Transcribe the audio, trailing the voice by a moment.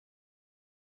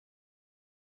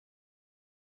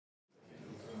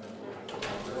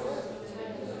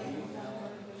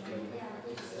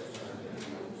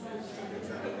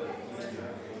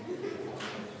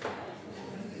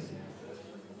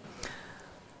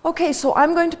Okay, so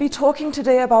I'm going to be talking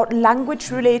today about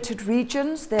language-related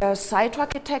regions, their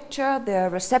cytoarchitecture, their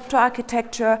receptor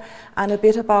architecture, and a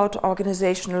bit about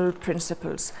organizational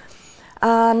principles.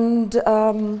 And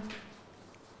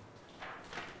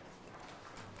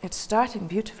it's starting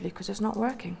beautifully because it's not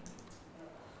working.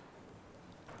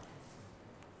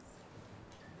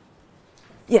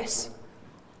 Yes.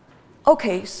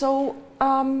 Okay, so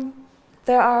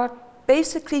there are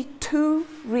basically two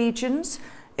regions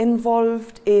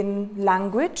involved in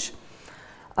language.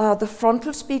 The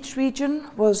frontal speech region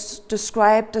was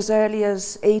described as early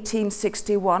as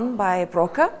 1861 by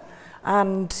Broca,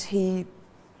 and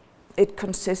it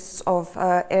consists of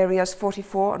areas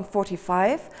 44 and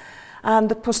 45. And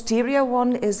the posterior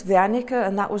one is Wernicke,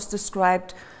 and that was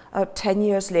described 10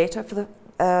 years later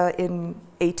in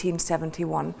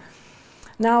 1871.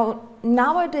 Now,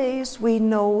 nowadays we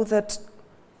know that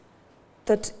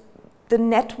the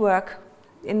network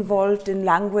involved in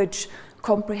language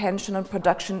comprehension and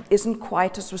production isn't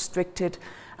quite as restricted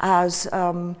as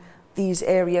these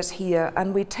areas here,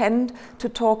 and we tend to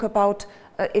talk about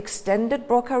extended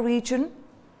Broca region,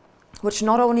 which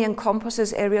not only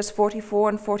encompasses areas 44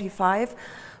 and 45,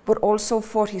 but also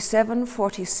 47,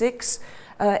 46,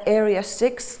 area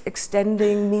 6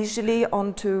 extending mesially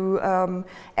onto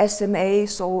SMA,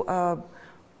 so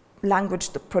language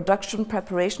production,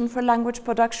 preparation for language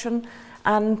production,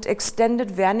 and extended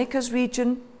Wernicke's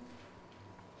region,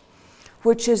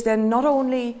 which is then not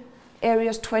only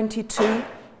areas 22,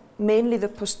 mainly the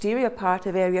posterior part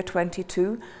of area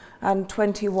 22, and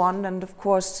 21, and of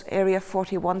course area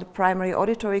 41, the primary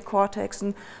auditory cortex,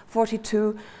 and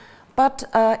 42, but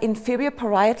inferior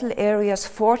parietal areas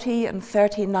 40 and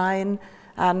 39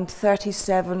 and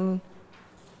 37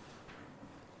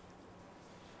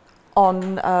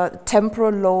 on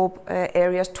temporal lobe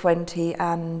areas 20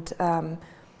 and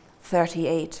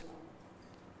 38.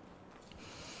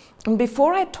 And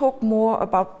before I talk more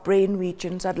about brain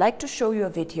regions, I'd like to show you a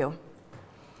video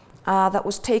that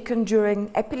was taken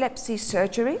during epilepsy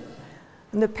surgery.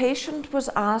 And the patient was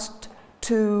asked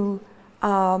to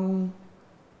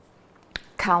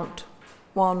count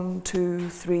 1, 2,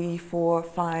 3, 4,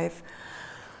 5.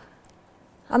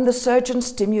 And the surgeon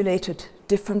stimulated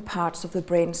different parts of the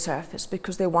brain surface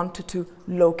because they wanted to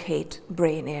locate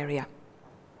brain area.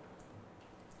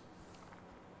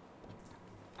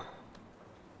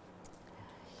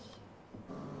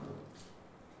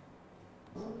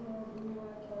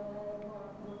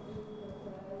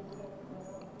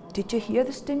 Did you hear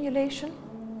the stimulation?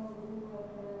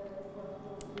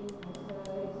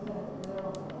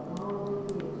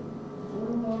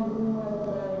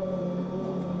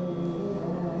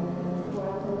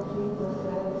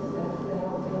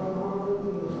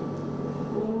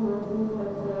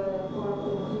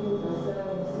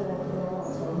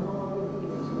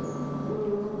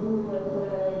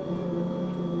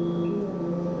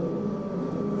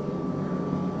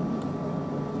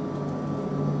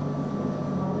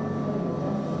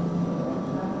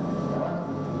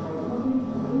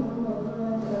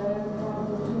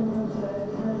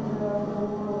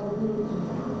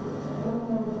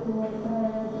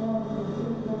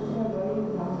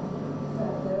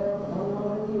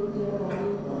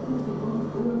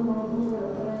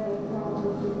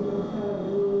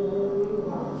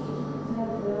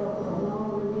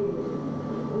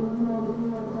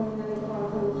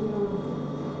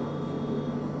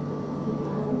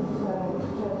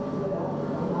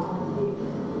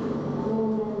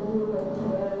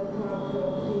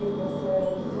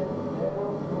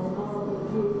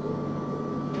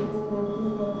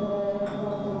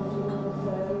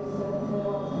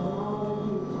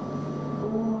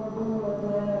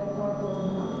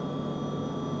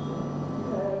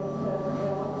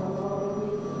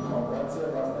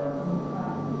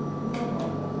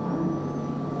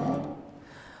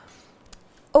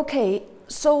 Okay,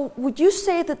 so would you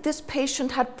say that this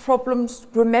patient had problems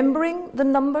remembering the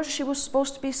numbers she was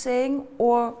supposed to be saying,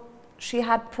 or she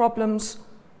had problems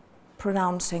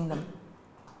pronouncing them?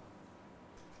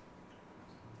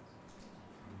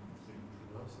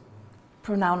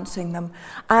 Pronouncing them.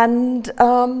 And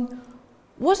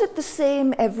was it the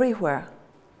same everywhere?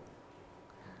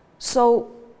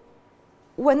 So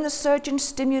when the surgeon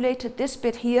stimulated this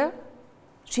bit here,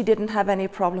 she didn't have any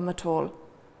problem at all.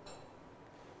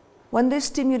 When they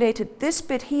stimulated this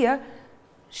bit here,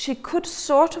 she could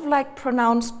sort of like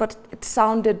pronounce, but it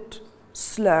sounded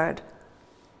slurred.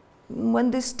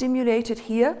 When they stimulated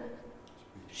here,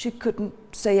 she couldn't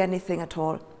say anything at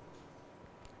all.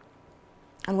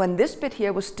 And when this bit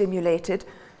here was stimulated,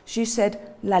 she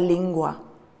said, la lingua,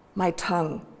 my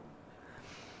tongue.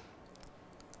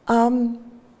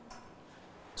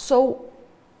 So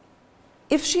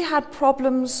if she had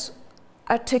problems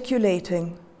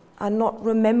articulating and not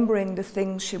remembering the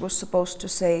things she was supposed to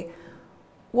say,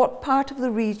 what part of the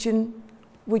region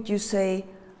would you say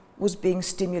was being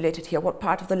stimulated here? What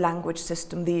part of the language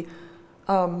system? The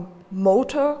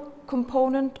motor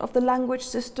component of the language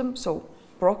system, so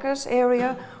Broca's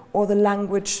area, or the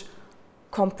language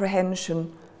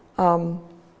comprehension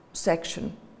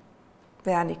section,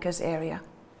 Wernicke's area?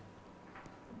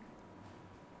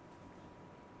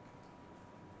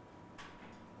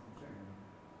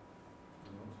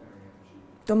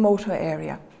 The motor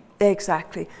area,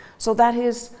 exactly. So that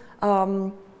is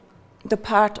the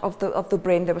part of the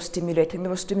brain they were stimulating. They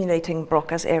were stimulating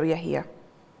Broca's area here,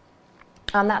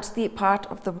 and that's the part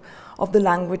of the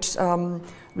language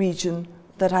region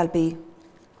that I'll be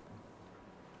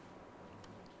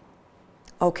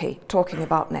talking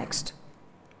about next.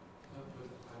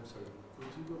 I'm sorry.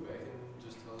 Could you go back and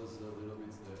just tell us a little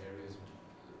bit the areas?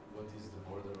 What is the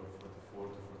border of 44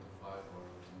 to 45, or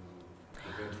to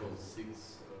the ventral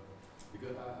 6?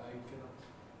 Because I cannot.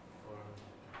 Or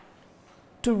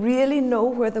To really know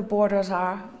where the borders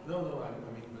are, no, I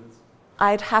mean, but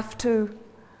I'd have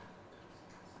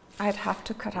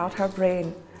to cut out her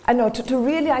brain. I know, to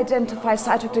really identify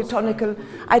cytotectonical,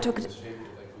 I took it. shape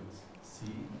that I could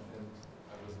see, and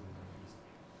I wasn't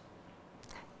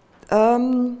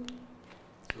confused.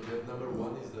 So that number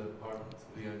 1 is the part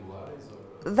triangularis,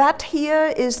 or That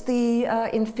here is the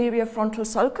inferior frontal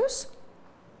sulcus,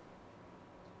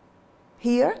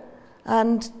 here,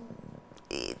 and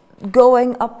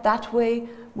going up that way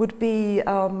would be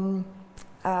the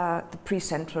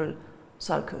precentral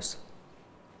sulcus.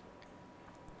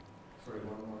 Sorry,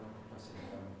 one more question.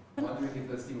 Wondering if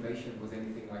the stimulation was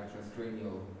anything like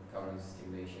transcranial current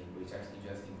stimulation, which actually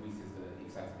just increases the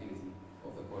excitability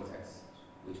of the cortex,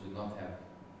 which would not have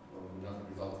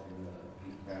resulted in the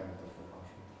impairment of the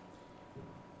function.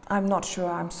 I'm not sure,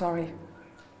 I'm sorry.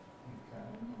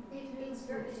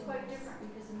 It's quite different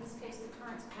because in this case the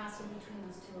current's passing between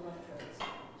those two electrodes,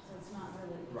 so it's not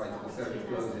really. Right, not the like circuit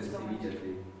TMS closes that's going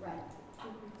immediately. Right.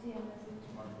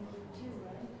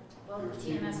 Well, the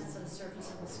TMS is at the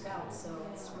surface of the scalp, so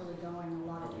it's really going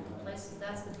a lot of different places.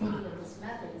 That's the beauty of this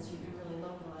method, is you can really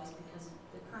localize because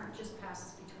the current just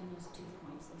passes between those 2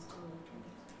 points, those 2 electrodes.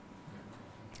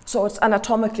 So it's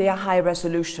anatomically a high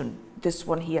resolution, this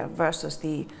one here, versus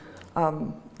the,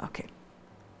 okay.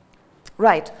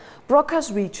 Right,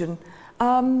 Broca's region.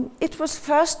 It was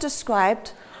first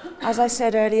described, as I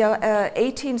said earlier,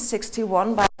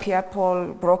 1861 by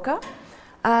Pierre-Paul Broca,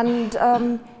 and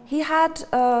he had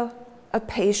a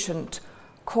patient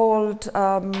called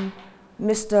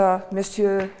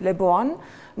Monsieur Le Born.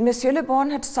 Monsieur Le Born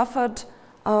had suffered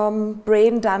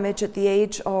brain damage at the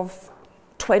age of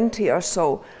 20 or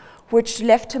so, which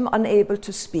left him unable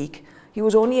to speak. He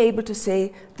was only able to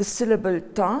say the syllable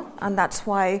 "tin," and that's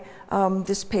why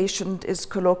this patient is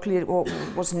colloquially, or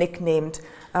was nicknamed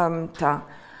 "tin."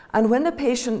 And when the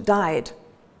patient died,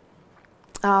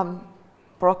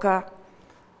 Broca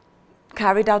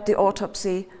carried out the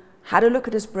autopsy, had a look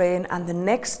at his brain, and the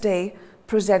next day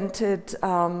presented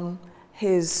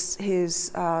his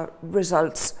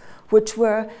results, which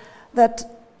were that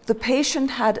the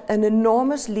patient had an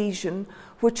enormous lesion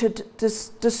which had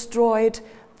destroyed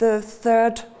the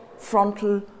 3rd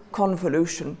frontal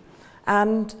convolution.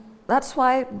 And that's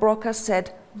why Broca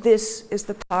said this is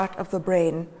the part of the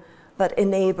brain that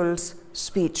enables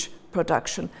speech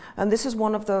production. And this is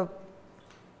one of the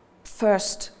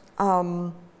first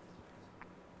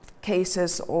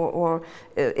cases or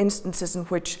instances in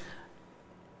which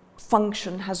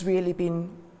function has really been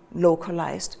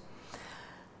localized.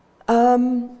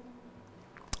 Now,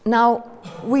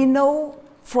 we know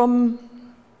from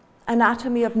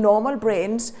anatomy of normal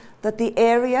brains that the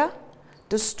area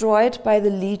destroyed by the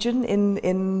lesion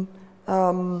in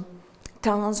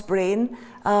Tin's brain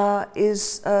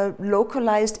is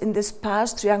localized in this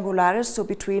pars triangularis, so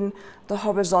between the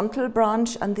horizontal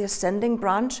branch and the ascending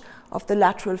branch of the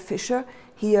lateral fissure,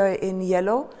 here in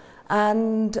yellow,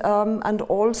 and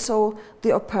also the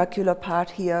opercular part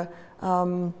here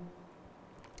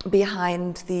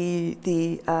behind the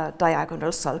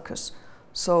diagonal sulcus.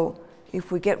 So if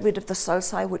we get rid of the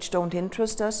sulci which don't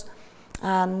interest us,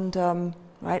 and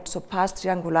right, so pars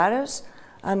triangularis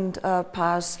and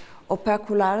pars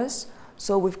opercularis,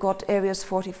 so we've got areas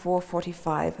 44,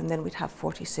 45, and then we'd have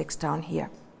 46 down here.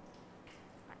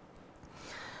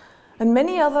 And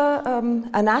many other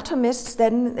anatomists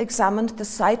then examined the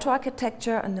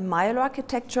cytoarchitecture and the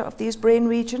myeloarchitecture of these brain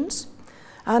regions,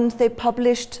 and they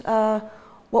published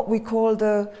what we call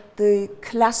the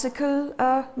classical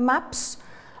maps.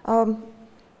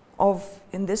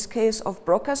 in this case, of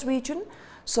Broca's region.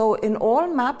 So in all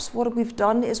maps, what we've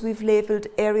done is we've labeled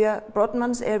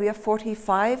Brodmann's area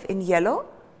 45 in yellow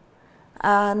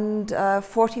and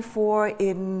 44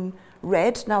 in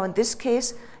red. Now in this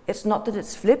case, it's not that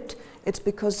it's flipped, it's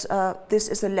because this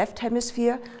is a left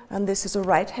hemisphere and this is a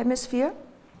right hemisphere.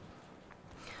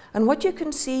 And what you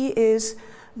can see is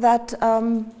that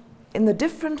in the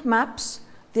different maps,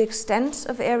 the extents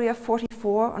of area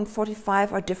 44 and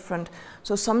 45 are different.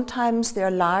 So sometimes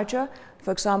they're larger,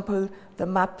 for example, the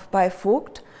map by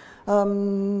Vogt.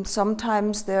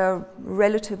 Sometimes they're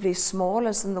relatively small,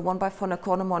 as in the one by von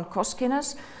Economo and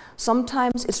Koskinas.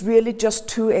 Sometimes it's really just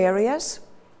two areas.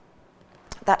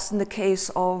 That's in the case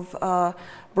of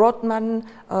Brodmann.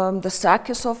 The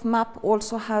Sarkisov map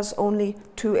also has only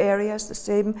two areas, the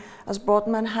same as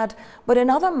Brodmann had. But in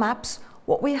other maps,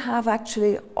 what we have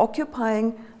actually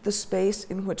occupying the space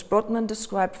in which Brodmann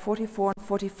described 44 and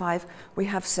 45, we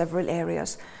have several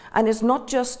areas. And it's not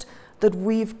just that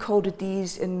we've coded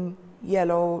these in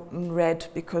yellow and red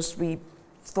because we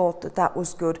thought that that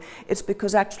was good. It's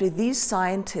because actually these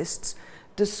scientists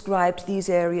described these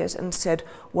areas and said,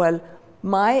 well,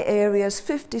 my areas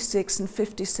 56 and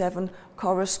 57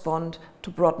 correspond to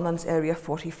Brodmann's area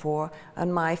 44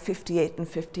 and my 58 and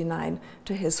 59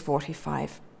 to his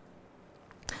 45.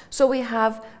 So we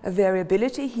have a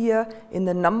variability here in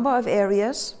the number of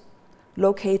areas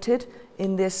located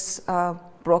in this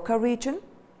Broca region.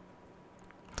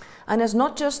 And it's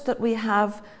not just that we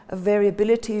have a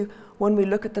variability when we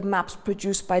look at the maps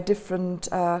produced by different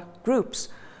groups.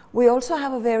 We also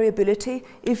have a variability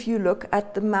if you look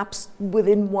at the maps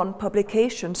within one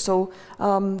publication. So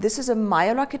this is a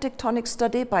myeloarchitectonic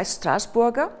study by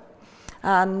Strasburger,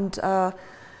 and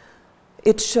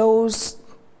it shows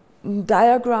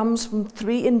diagrams from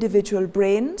 3 individual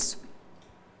brains.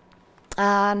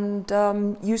 And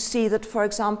you see that, for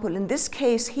example, in this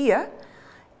case here,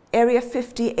 area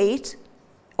 58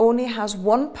 only has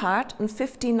one part, and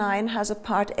 59 has a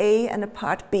part A and a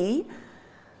part B.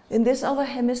 In this other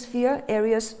hemisphere,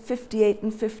 areas 58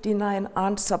 and 59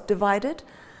 aren't subdivided.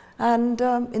 And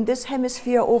in this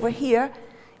hemisphere over here,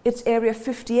 it's area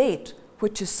 58,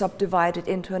 which is subdivided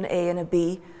into an A and a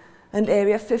B, and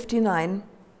area 59,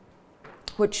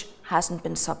 which hasn't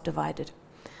been subdivided.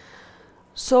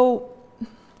 So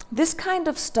this kind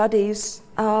of studies,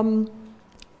 in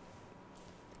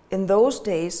those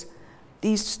days,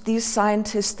 these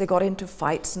scientists, they got into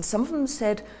fights, and some of them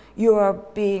said, you are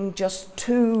being just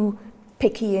too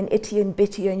picky and itty and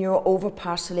bitty and you're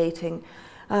over-parcellating.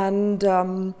 And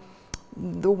the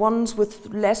ones with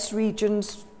less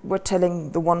regions were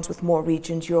telling the ones with more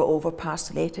regions, you're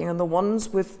over-parcellating. And the ones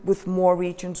with more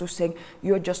regions were saying,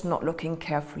 you're just not looking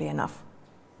carefully enough.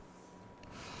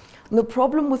 And the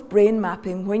problem with brain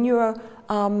mapping, when you're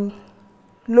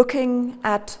looking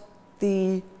at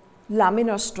the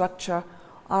laminar structure,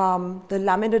 the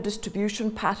laminar distribution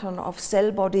pattern of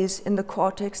cell bodies in the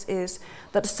cortex is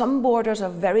that some borders are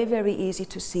very, very easy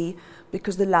to see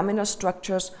because the laminar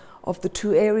structures of the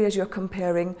two areas you're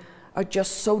comparing are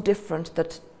just so different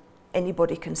that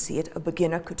anybody can see it, a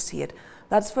beginner could see it.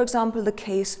 That's, for example, the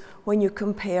case when you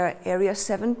compare area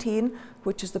 17,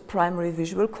 which is the primary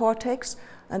visual cortex,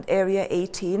 and area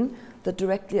 18, the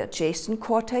directly adjacent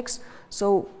cortex.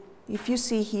 So if you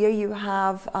see here, you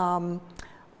have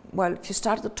well, if you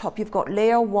start at the top, you've got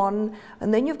layer 1,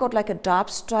 and then you've got like a dark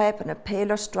stripe and a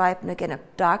paler stripe, and again a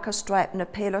darker stripe and a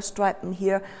paler stripe, and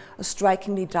here a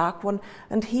strikingly dark one.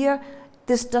 And here,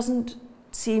 this doesn't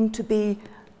seem to be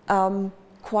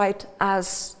quite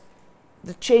as,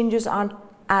 the changes aren't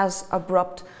as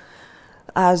abrupt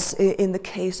as in the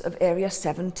case of area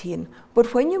 17.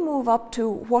 But when you move up to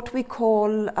what we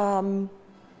call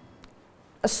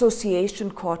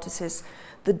association cortices,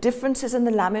 the differences in the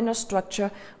laminar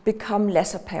structure become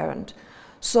less apparent.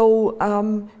 So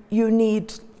you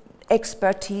need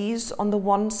expertise on the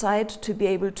one side to be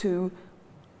able to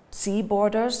see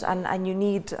borders, and you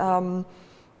need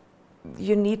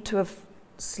to have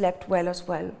slept well as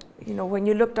well. You know, when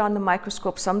you look down the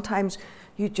microscope, sometimes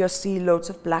you just see loads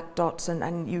of black dots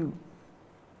and you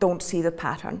don't see the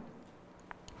pattern.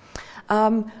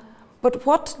 But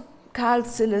what Carl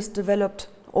Zilles developed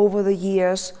over the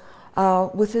years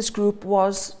with his group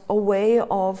was a way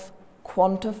of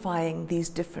quantifying these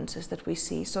differences that we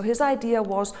see. So his idea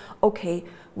was, okay,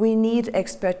 we need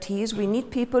expertise, we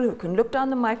need people who can look down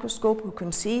the microscope, who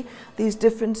can see these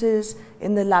differences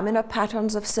in the laminar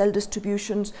patterns of cell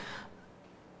distributions,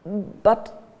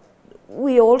 but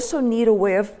we also need a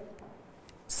way of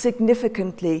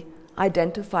significantly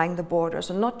identifying the borders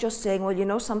and not just saying, well, you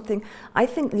know something, I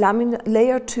think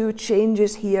layer 2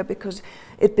 changes here because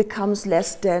it becomes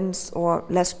less dense or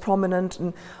less prominent,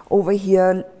 and over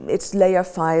here it's layer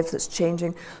 5 that's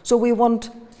changing. So we want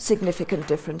significant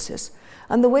differences.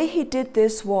 And the way he did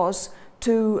this was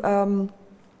to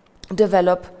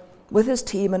develop with his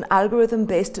team an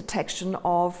algorithm-based detection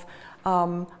of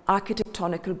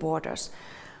architectonical borders.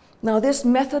 Now this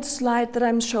method slide that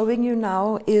I'm showing you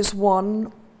now is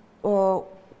one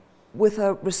with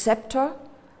a receptor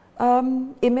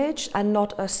image and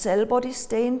not a cell body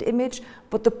stained image,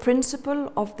 but the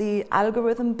principle of the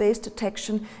algorithm-based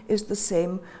detection is the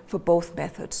same for both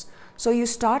methods. So you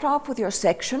start off with your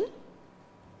section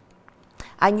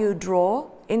and you draw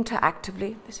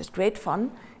interactively, this is great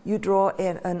fun, you draw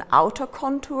an outer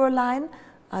contour line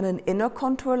and an inner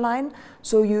contour line.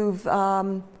 So you've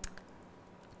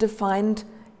defined,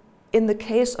 in the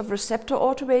case of receptor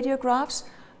autoradiographs,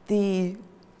 the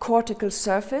cortical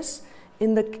surface.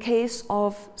 In the case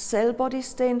of cell body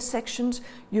stained sections,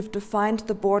 you've defined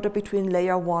the border between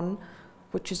layer 1,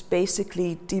 which is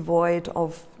basically devoid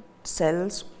of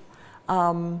cells,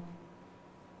 and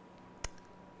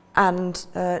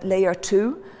layer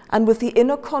 2. And with the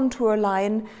inner contour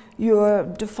line, you're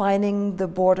defining the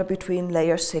border between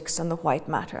layer 6 and the white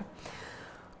matter.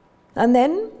 And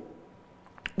then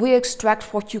we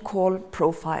extract what you call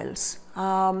profiles,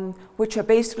 which are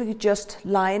basically just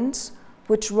lines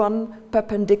which run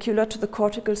perpendicular to the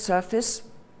cortical surface.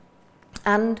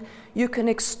 And you can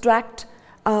extract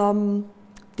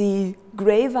the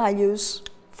gray values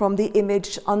from the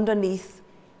image underneath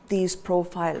these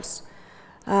profiles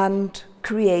and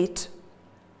create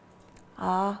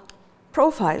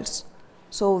profiles.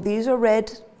 So these are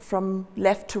read from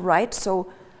left to right.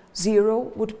 So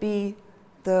 0 would be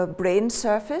the brain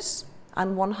surface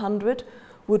and 100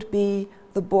 would be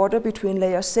the border between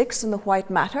layer 6 and the white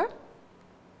matter.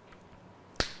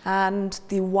 And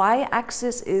the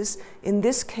y-axis is, in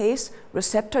this case,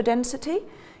 receptor density.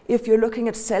 If you're looking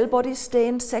at cell body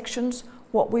stained sections,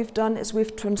 what we've done is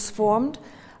we've transformed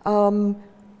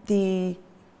the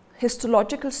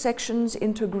histological sections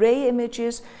into gray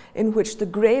images in which the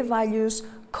gray values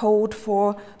code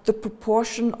for the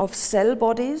proportion of cell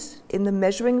bodies in the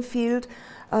measuring field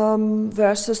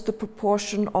versus the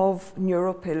proportion of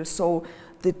neuropil. So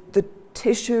the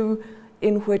tissue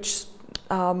in which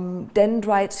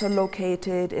dendrites are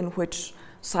located, in which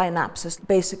synapses,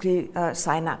 basically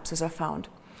synapses are found.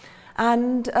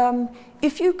 And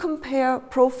if you compare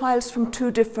profiles from 2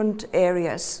 different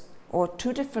areas or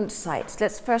 2 different sites,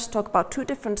 let's first talk about 2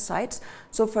 different sites.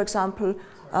 So for example,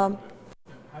 how do you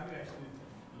actually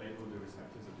label the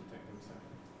receptors or detect the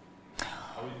receptors?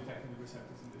 Are we detecting the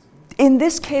receptors in this case? In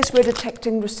this case, we're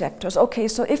detecting receptors. Okay,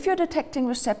 so if you're detecting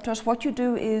receptors, what you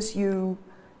do is you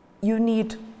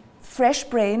need fresh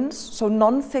brains, so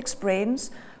non-fixed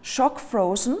brains, shock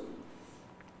frozen.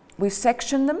 We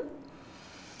section them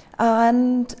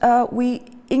and we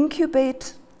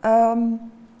incubate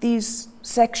these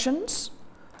sections,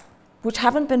 which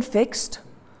haven't been fixed,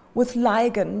 with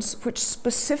ligands which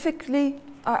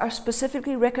are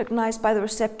specifically recognized by the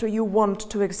receptor you want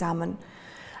to examine.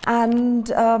 And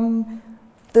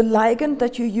the ligand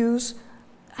that you use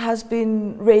has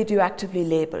been radioactively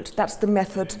labeled. That's the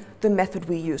method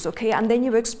we use, okay? And then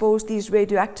you expose these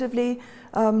radioactively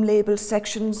labeled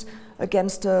sections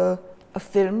against a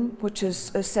film which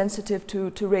is sensitive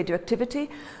to radioactivity,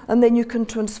 and then you can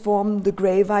transform the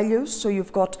gray values. So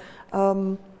you've got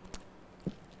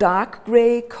dark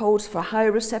gray codes for high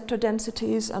receptor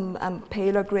densities, and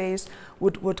paler grays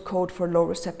would code for low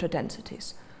receptor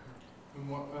densities. And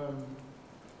what,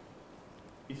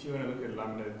 if you want to look at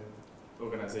lambda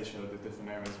organization of the different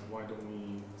areas, why don't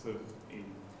we sort of, in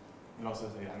also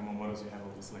say animal models, you have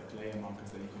all these like layer markers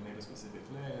that you can label specific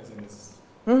layers, and it's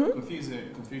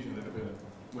confusion a little bit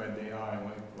where they are and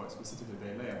what specifically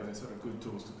they layer, but they're sort of good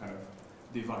tools to kind of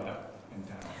divide up and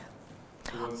down.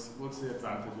 So what's the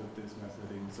advantage of this method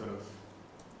in sort of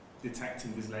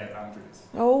detecting these layer boundaries?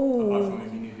 Apart from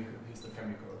the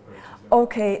histochemical approaches.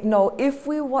 Okay, no, if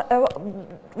we want,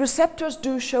 receptors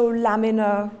do show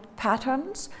laminar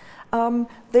patterns.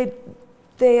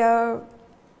 They are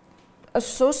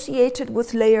associated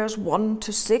with layers 1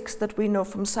 to 6 that we know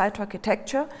from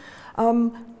cytoarchitecture.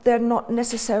 They're not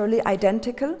necessarily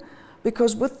identical,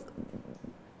 because with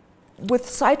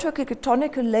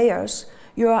cytoarchitectonical layers,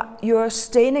 you're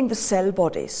staining the cell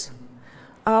bodies.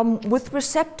 With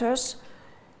receptors,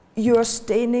 you're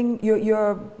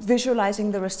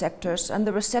visualizing the receptors, and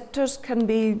the receptors can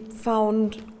be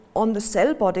found on the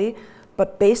cell body,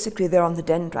 but basically they're on the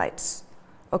dendrites.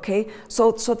 Okay,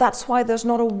 so that's why there's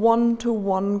not a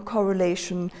one-to-one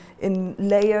correlation in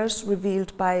layers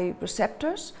revealed by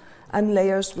receptors and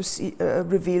layers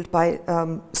revealed by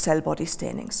cell body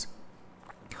stainings.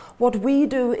 What we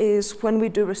do is, when we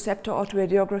do receptor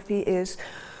autoradiography, is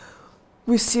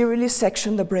we serially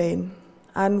section the brain.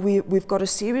 And we've got a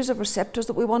series of receptors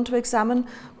that we want to examine,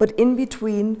 but in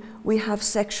between we have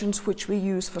sections which we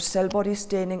use for cell body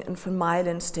staining and for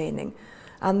myelin staining.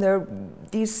 And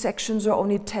these sections are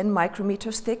only 10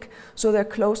 micrometers thick, so they're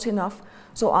close enough.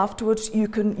 So afterwards you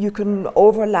can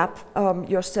overlap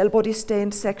your cell body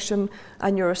stain section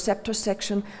and your receptor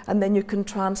section, and then you can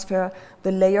transfer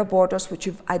the layer borders which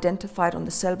you've identified on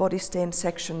the cell body stain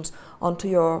sections onto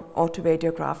your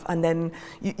autoradiograph. And then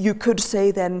you could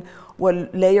say then, well,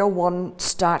 layer 1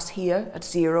 starts here at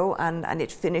 0 and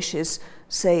it finishes,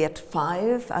 say, at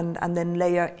 5, and then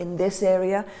layer in this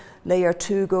area, layer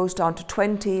 2 goes down to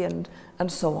 20, and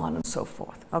so on and so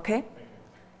forth, okay?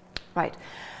 Right.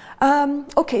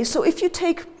 Okay, so if you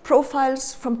take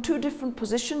profiles from 2 different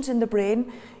positions in the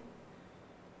brain,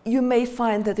 you may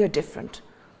find that they're different.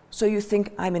 So you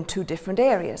think, I'm in 2 different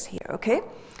areas here, okay?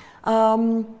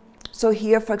 So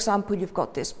here, for example, you've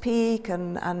got this peak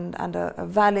and a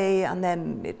valley, and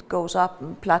then it goes up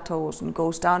and plateaus and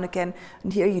goes down again,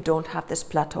 and here you don't have this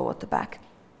plateau at the back.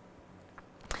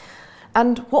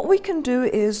 And what we can do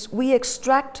is we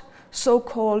extract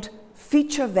so-called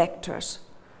feature vectors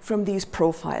from these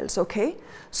profiles, okay?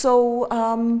 So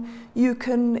you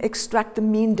can extract the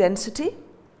mean density.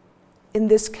 In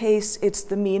this case, it's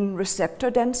the mean receptor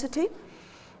density,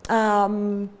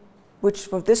 which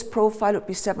for this profile would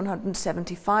be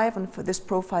 775, and for this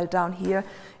profile down here,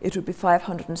 it would be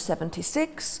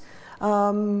 576.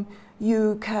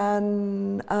 You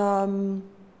can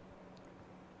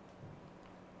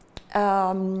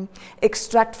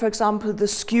extract, for example, the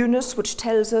skewness, which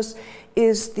tells us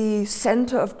is the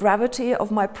center of gravity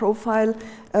of my profile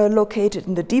located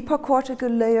in the deeper cortical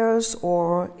layers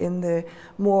or in the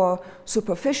more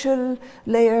superficial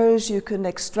layers. You can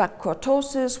extract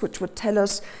cortosis, which would tell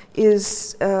us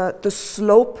is the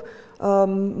slope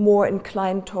more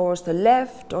inclined towards the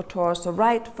left or towards the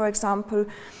right, for example.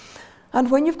 And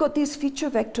when you've got these feature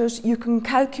vectors, you can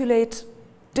calculate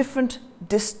different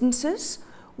distances.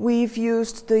 We've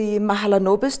used the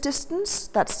Mahalanobis distance,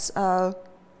 that's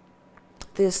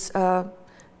this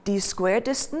d squared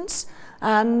distance,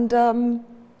 and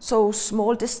so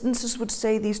small distances would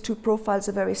say these 2 profiles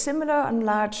are very similar, and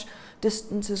large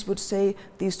distances would say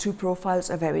these 2 profiles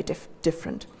are very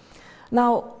different.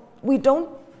 Now, we don't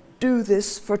do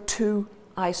this for 2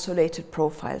 isolated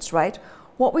profiles, right?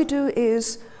 What we do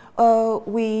is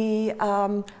we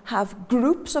have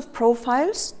groups of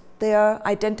profiles. They are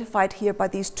identified here by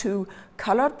these 2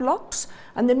 colored blocks,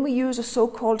 and then we use a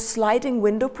so-called sliding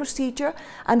window procedure,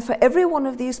 and for every one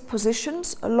of these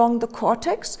positions along the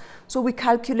cortex, so we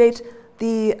calculate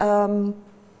the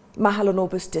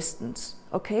Mahalanobis distance,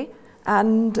 okay?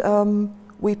 And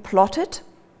we plot it.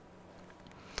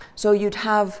 So you'd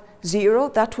have 0,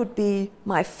 that would be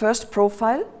my first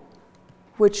profile,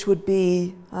 which would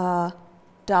be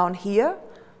down here.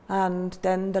 And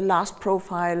then the last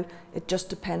profile, it just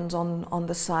depends on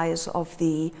the size of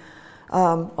the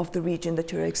region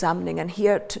that you're examining. And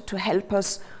here, to help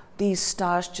us, these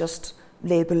stars just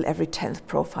label every 10th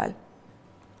profile.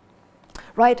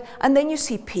 Right, and then you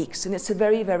see peaks, and it's a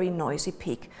very, very noisy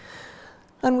peak.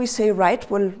 And we say, right,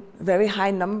 well, very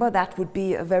high number, that would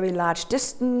be a very large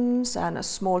distance, and a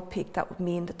small peak, that would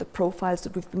mean that the profiles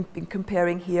that we've been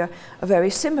comparing here are very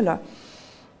similar.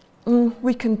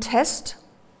 We can test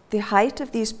the height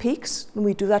of these peaks, and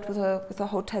we do that with a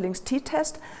Hotelling's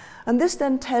t-test, and this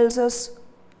then tells us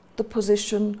the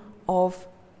position of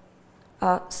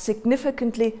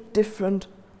significantly different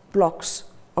blocks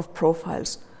of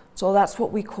profiles. So that's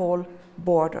what we call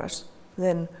borders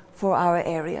then for our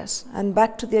areas. And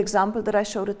back to the example that I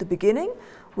showed at the beginning,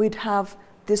 we'd have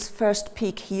this first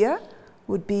peak here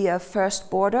would be a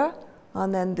first border,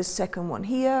 and then this second one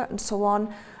here, and so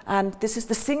on. And this is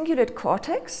the cingulate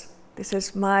cortex. This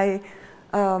is my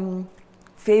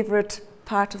favorite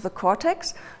part of the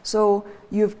cortex. So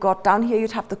you've got down here,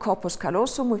 you'd have the corpus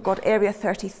callosum, we've got area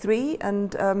 33,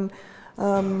 and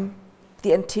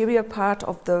the anterior part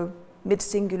of the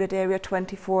mid-cingulate area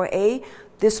 24A.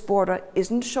 This border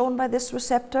isn't shown by this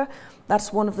receptor.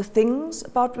 That's one of the things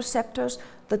about receptors,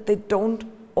 that they don't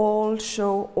all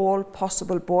show all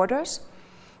possible borders,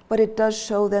 but it does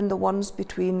show then the ones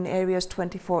between areas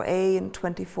 24A and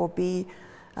 24B,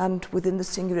 and within the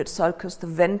cingulate sulcus, the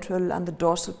ventral and the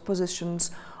dorsal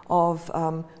positions of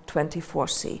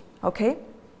 24C, okay?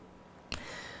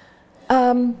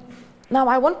 Now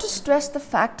I want to stress the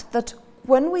fact that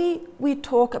when we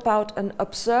talk about an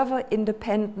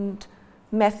observer-independent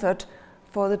method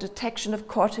for the detection of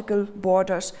cortical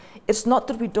borders, it's not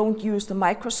that we don't use the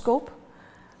microscope,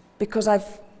 because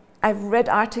I've read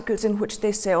articles in which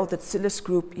they say, oh, that Silas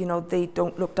group, you know, they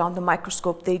don't look down the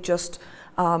microscope, they just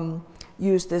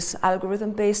use this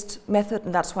algorithm-based method,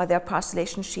 and that's why their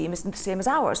parcellation scheme isn't the same as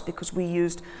ours, because we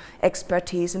used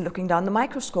expertise in looking down the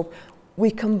microscope. We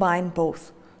combine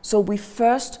both. So we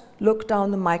first look down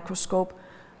the microscope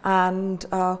and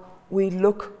we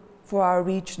look for our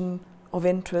region of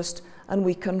interest, and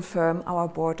we confirm our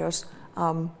borders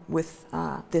with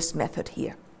this method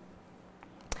here.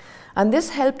 And this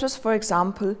helped us, for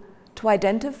example, to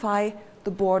identify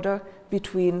the border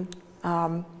between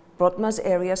Brodmer's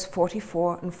areas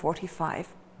 44 and 45.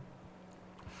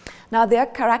 Now they're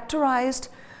characterized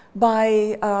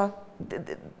by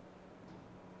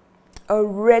a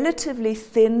relatively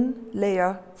thin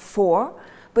layer 4,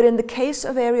 but in the case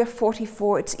of area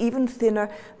 44, it's even thinner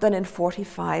than in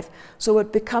 45. So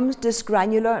it becomes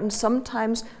dysgranular, and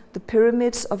sometimes the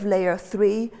pyramids of layer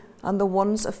 3 and the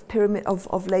ones of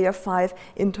layer 5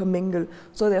 intermingle.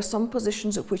 So there are some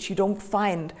positions at which you don't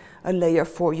find a layer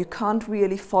 4. You can't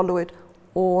really follow it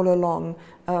all along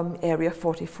area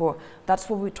 44. That's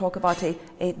when we talk about a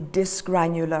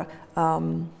dysgranular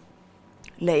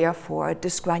layer 4, a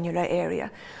dysgranular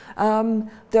area.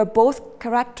 They're both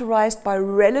characterized by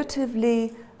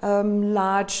relatively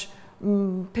large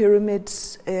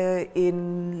pyramids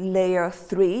in layer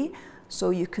 3.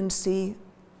 So you can see,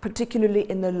 particularly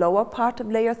in the lower part of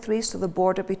layer 3, so the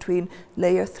border between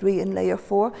layer 3 and layer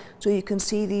 4. So you can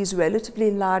see these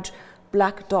relatively large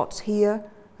black dots here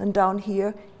and down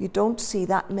here. You don't see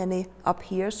that many up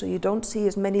here, so you don't see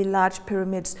as many large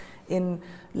pyramids in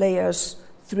layers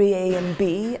 3A and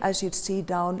B as you'd see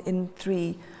down in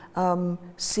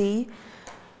 3C.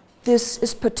 This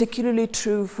is particularly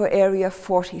true for area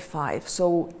 45.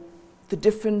 So the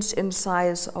difference in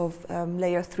size of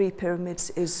layer 3 pyramids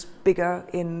is bigger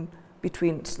in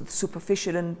between the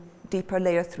superficial and deeper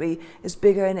layer 3 is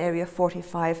bigger in area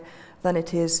 45 than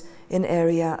it is in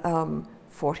area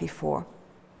 44.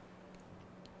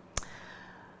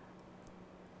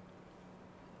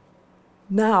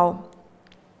 Now,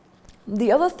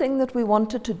 the other thing that we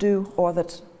wanted to do, or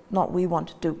that not we want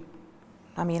to do,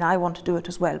 I mean I want to do it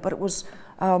as well, but it was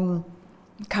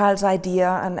Carl's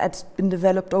idea, and it's been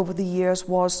developed over the years,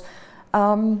 was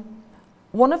one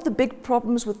of the big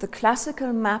problems with the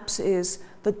classical maps is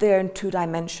that they're in 2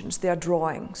 dimensions, they're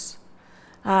drawings.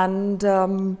 And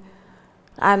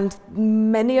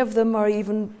many of them are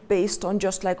even based on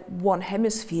just like one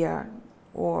hemisphere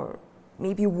or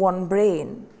maybe one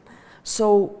brain.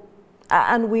 So,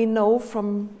 and we know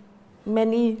from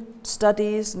many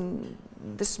studies, and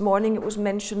this morning it was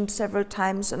mentioned several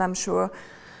times, and I'm sure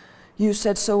you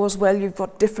said so as well, you've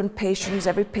got different patients,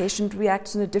 every patient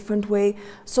reacts in a different way,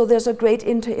 so there's a great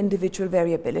inter-individual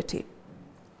variability.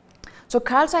 So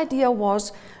Carl's idea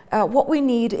was, what we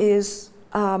need is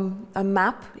a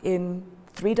map in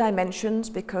 3 dimensions,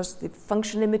 because the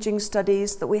functional imaging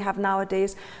studies that we have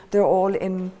nowadays, they're all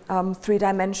in 3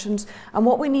 dimensions, and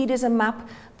what we need is a map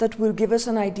that will give us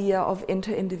an idea of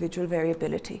inter-individual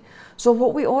variability. So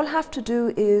what we all have to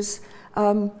do is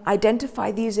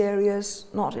identify these areas,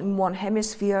 not in one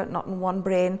hemisphere, not in one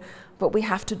brain, but we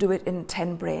have to do it in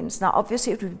 10 brains. Now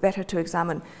obviously it would be better to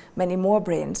examine many more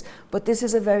brains, but this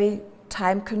is a very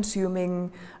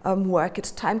time-consuming work.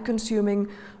 It's time-consuming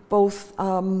both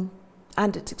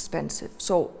and it's expensive.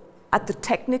 So at the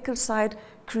technical side,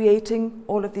 creating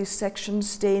all of these sections,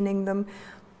 staining them,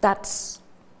 that's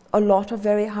a lot of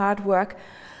very hard work,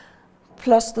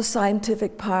 plus the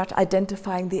scientific part,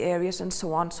 identifying the areas and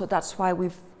so on. So that's why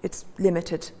it's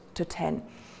limited to 10.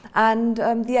 And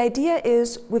the idea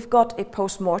is we've got a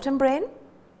post-mortem brain,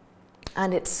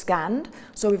 and it's scanned.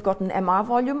 So we've got an MR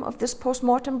volume of this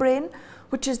post-mortem brain,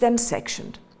 which is then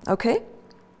sectioned, okay?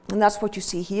 And that's what you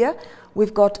see here.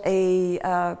 We've got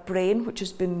a brain which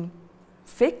has been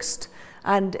fixed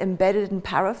and embedded in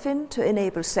paraffin to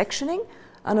enable sectioning.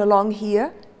 And along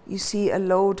here, you see a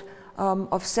load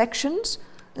of sections.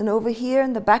 And over here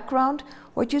in the background,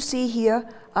 what you see here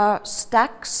are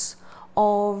stacks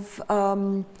of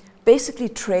basically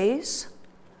trays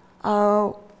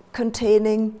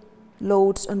containing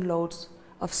loads and loads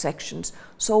of sections.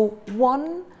 So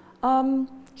one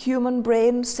human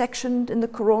brain sectioned in the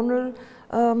coronal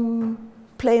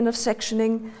plane of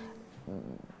sectioning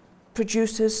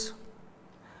produces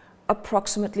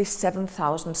approximately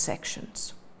 7,000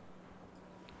 sections.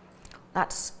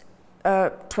 That's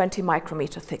 20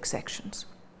 micrometer thick sections.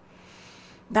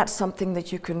 That's something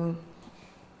that you can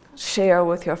share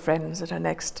with your friends at our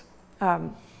next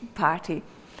party.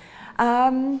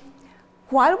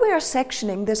 While we are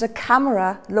sectioning, there's a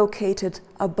camera located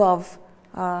above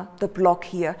the block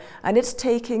here, and it's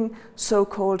taking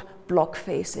so-called block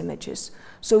face images.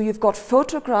 So you've got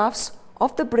photographs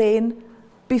of the brain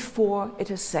before it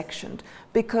is sectioned,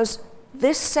 because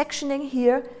this sectioning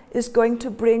here is going to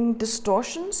bring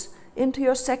distortions into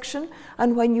your section,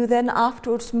 and when you then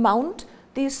afterwards mount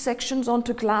these sections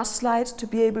onto glass slides to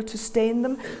be able to stain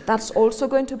them, that's also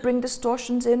going to bring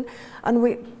distortions in, and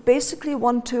we basically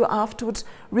want to afterwards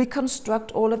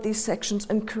reconstruct all of these sections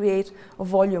and create a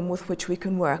volume with which we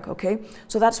can work, okay?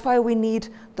 So that's why we need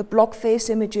the block face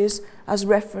images as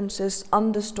references,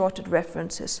 undistorted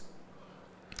references,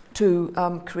 to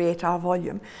create our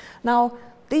volume. Now,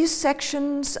 these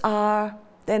sections are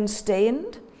then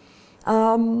stained.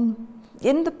 In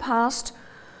the past,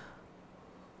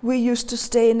 we used to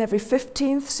stain every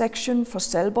 15th section for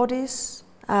cell bodies,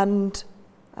 and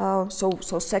so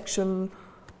section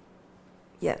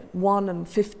 1 and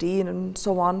 15 and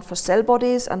so on for cell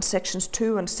bodies, and sections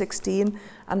 2 and 16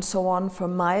 and so on for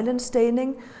myelin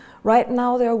staining. Right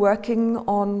now they're working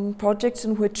on projects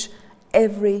in which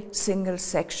every single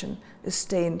section is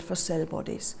stained for cell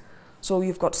bodies. So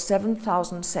you've got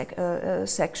 7,000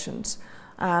 sections,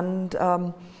 and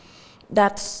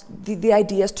that's the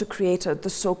idea is to create the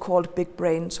so-called big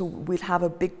brain. So we'll have a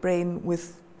big brain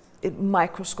with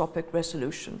microscopic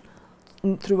resolution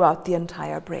throughout the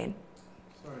entire brain.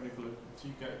 Sorry, Nicola,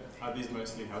 are these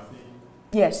mostly healthy?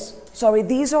 Yes. Sorry,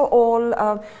 these are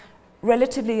all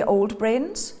relatively old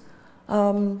brains,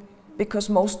 because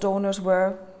most donors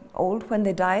were old when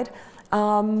they died,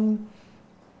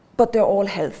 but they're all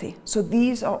healthy. So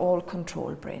these are all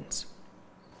control brains.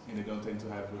 And they don't tend to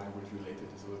have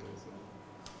language-related disorders?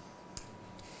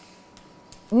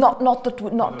 Not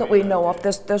that we know of.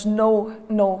 There's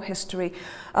no history.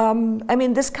 I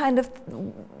mean, this kind of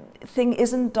thing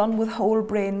isn't done with whole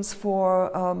brains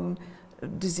for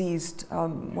diseased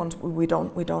ones. We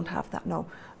don't have that, no.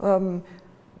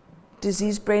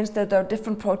 Diseased brains, there are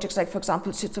different projects, like for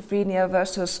example schizophrenia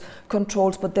versus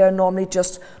controls, but they're normally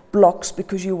just blocks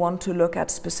because you want to look at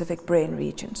specific brain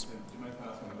regions. Do you mind if I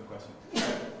ask another question?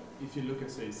 If you look at,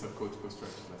 say, subcortical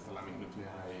structures like thalamic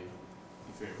nuclei,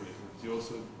 inferior colliculus, you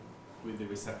also, with the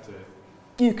receptor,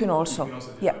 you can also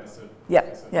yeah.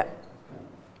 Yeah.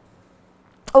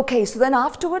 Okay, so then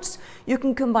afterwards you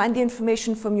can combine the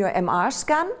information from your MR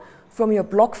scan, from your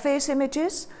block face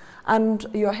images, and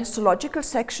your histological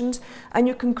sections, and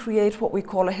you can create what we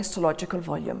call a histological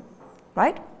volume,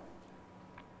 right?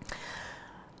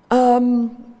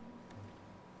 And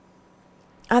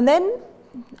then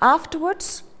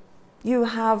afterwards you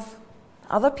have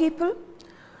other people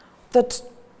that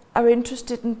are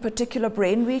interested in particular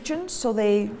brain regions, so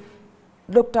they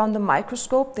look down the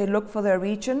microscope, they look for their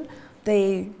region,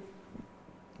 they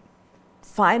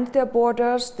find their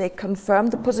borders, they confirm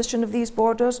the position of these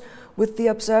borders with the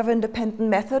observer-independent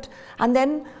method, and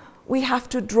then we have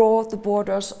to draw the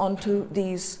borders onto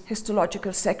these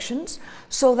histological sections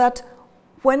so that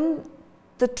when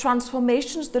the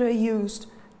transformations that are used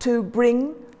to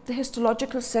bring the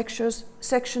histological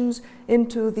sections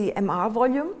into the MR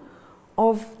volume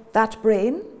of that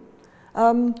brain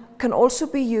can also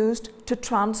be used to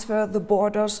transfer the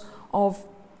borders of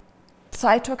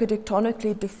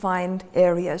cytoarchitectonically defined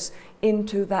areas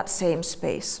into that same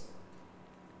space.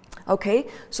 Okay,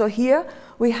 so here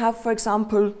we have, for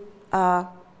example,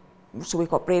 so we've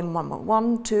got brain 1,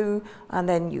 1, 2, and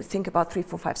then you think about 3,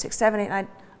 4, 5, 6, 7, 8, 9,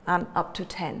 and up to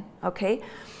 10, okay?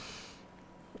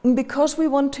 Because we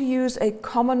want to use a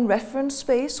common reference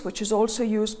space, which is also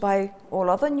used by all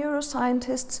other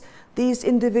neuroscientists, these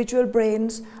individual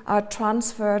brains are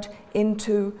transferred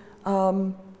into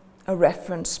a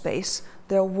reference space.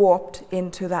 They're warped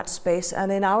into that space.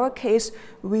 And in our case,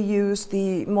 we use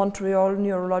the Montreal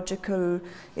Neurological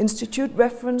Institute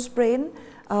reference brain,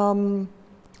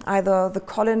 either the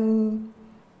Collin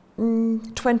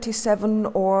 27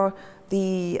 or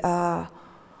the,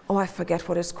 I forget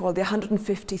what it's called, the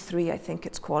 153, I think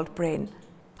it's called, brain.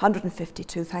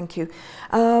 152, thank you.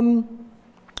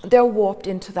 They're warped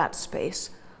into that space.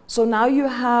 So now you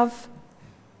have,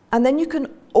 and then you can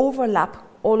overlap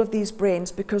all of these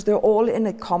brains because they're all in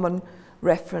a common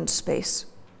reference space.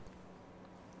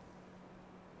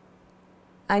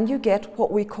 And you get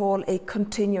what we call a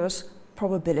continuous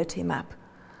probability map.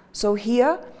 So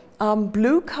here,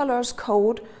 blue colors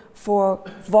code for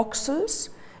voxels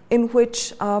in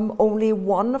which only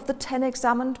one of the 10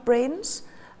 examined brains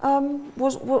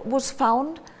was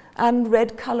found, and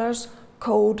red colors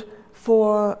code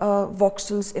for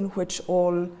voxels in which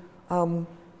all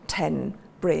 10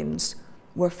 brains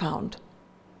were found.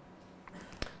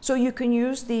 So you can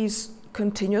use these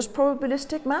continuous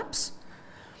probabilistic maps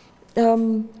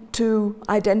to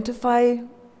identify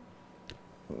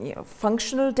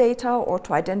functional data or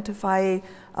to identify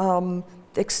the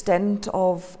extent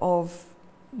of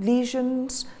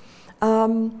lesions.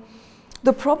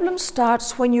 The problem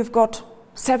starts when you've got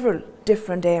several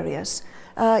different areas.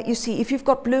 You see, if you've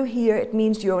got blue here, it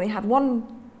means you only had one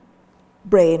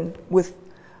brain with,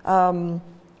 in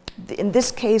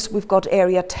this case, we've got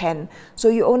area 10. So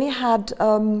you only had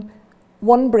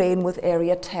one brain with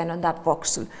area 10 and that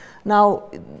voxel. Now,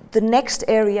 the next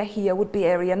area here would be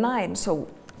area 9. So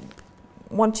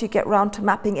once you get round to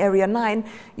mapping area 9,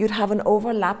 you'd have an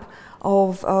overlap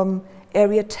of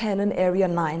area 10 and area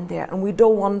 9 there, and we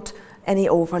don't want any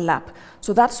overlap.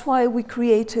 So that's why we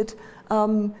created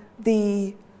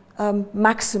the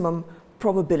maximum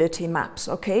probability maps,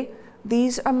 okay?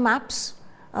 These are maps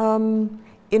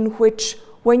in which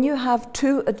when you have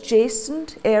two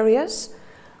adjacent areas,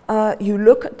 you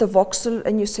look at the voxel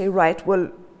and you say, right, well,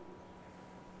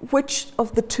 which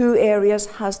of the two areas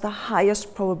has the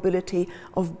highest probability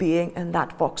of being in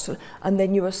that voxel, and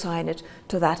then you assign it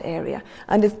to that area.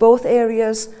 And if both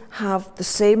areas have the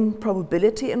same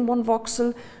probability in one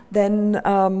voxel, then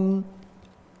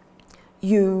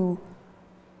you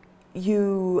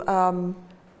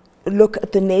look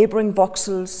at the neighboring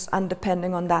voxels, and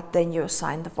depending on that, then you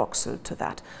assign the voxel to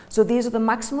that. So these are the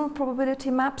maximum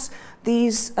probability maps.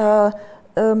 These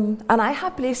and I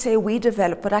happily say we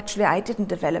developed, but actually I didn't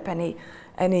develop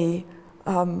any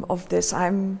of this.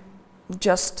 I'm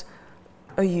just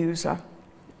a user.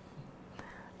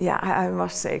 Yeah, I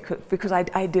must say, because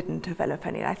I didn't develop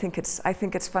any. I think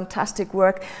it's fantastic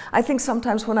work. I think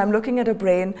sometimes when I'm looking at a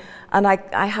brain and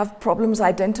I have problems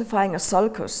identifying a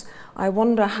sulcus, I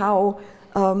wonder how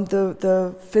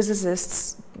the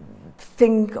physicists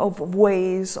think of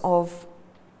ways of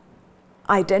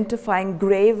identifying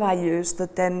gray values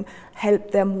that then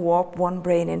help them warp one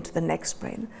brain into the next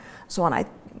brain. So on,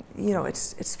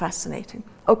 it's fascinating.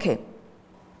 Okay.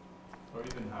 Or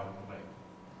even how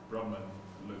Brodmann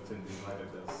looked and divided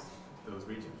those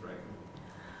regions, right?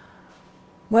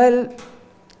 Well,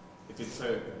 if it's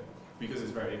so, because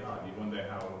it's very hard, you wonder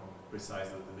how precise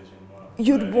the division was.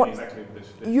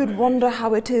 You'd wonder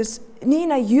how it is.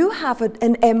 Nina, you have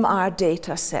an MR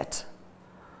data set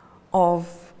of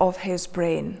his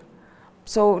brain.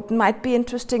 So it might be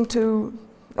interesting to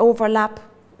overlap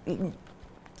Yeah,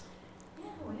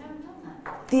 we haven't done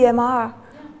that. the MR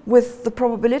with the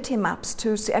probability maps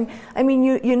to see. I mean,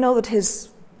 you know that his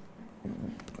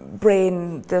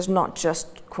brain, there's not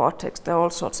just cortex, there are all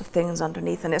sorts of things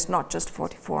underneath, and it's not just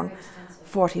 44 and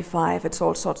 45, it's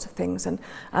all sorts of things, and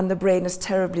the brain is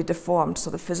terribly deformed, so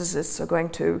the physicists are going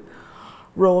to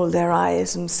roll their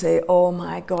eyes and say, oh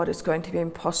my God, it's going to be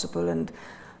impossible, and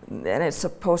it's a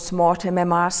post-mortem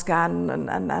MR scan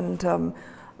and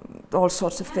all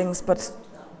sorts of things. But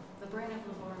the brain of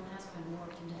Laborn has been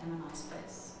warped into MMI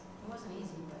space. It wasn't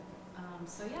easy, but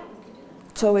so yeah, we could do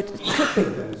that. So it could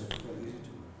be.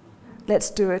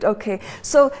 Let's do it. Okay.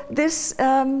 So this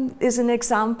is an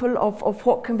example of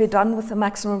what can be done with the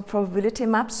maximum probability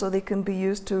maps. So they can be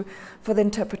used for the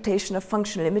interpretation of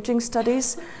functional imaging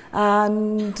studies.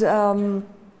 And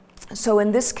so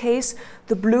in this case,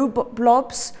 the blue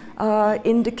blobs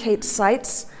indicate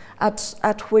sites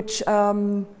at which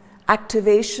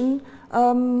activation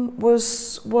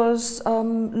was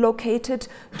located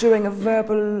during a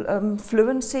verbal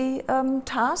fluency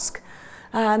task,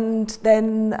 and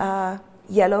then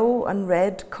yellow and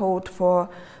red code for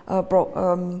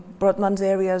Brodmann's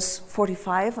areas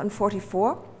 45 and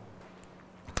 44,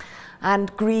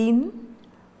 and green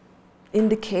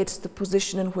indicates the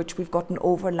position in which we've got an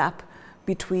overlap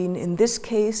between, in this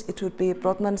case, it would be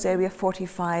Brodmann's area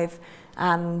 45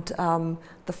 and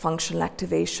the functional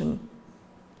activation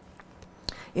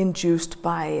induced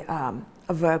by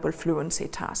a verbal fluency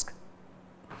task.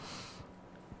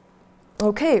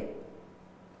 Okay,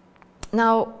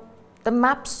 now the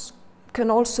maps can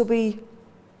also be,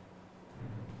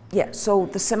 so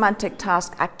the semantic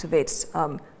task activates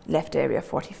left area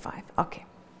 45, okay.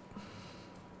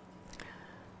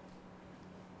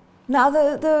 Now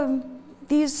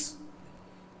these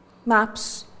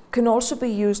maps can also be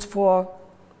used for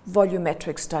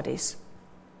volumetric studies,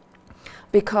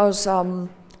 because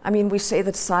I mean, we say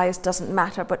that size doesn't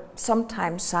matter, but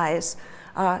sometimes size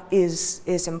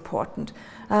is important.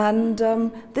 And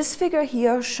this figure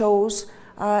here shows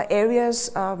areas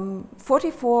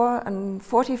 44 and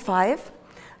 45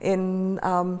 in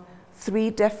 3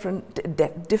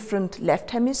 different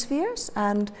left hemispheres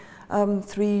and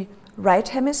 3 right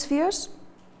hemispheres.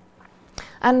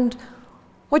 And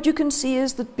what you can see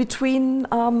is that between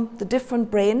the different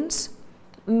brains,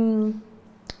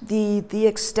 the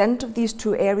extent of these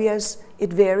two areas,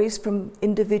 it varies from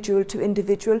individual to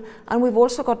individual, and we've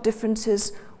also got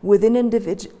differences within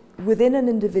an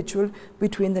individual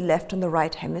between the left and the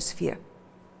right hemisphere.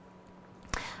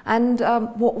 And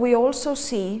what we also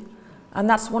see, and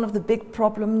that's one of the big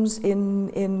problems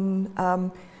in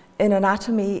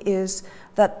anatomy, is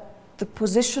that the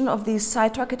position of these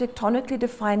cytoarchitectonically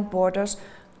defined borders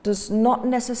does not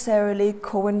necessarily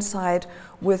coincide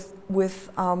with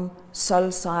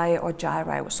sulci or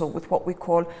gyri, so with what we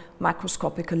call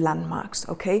macroscopical landmarks,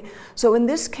 okay? So in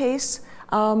this case,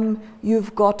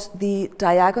 you've got the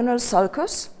diagonal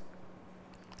sulcus,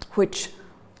 which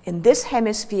in this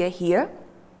hemisphere here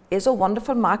is a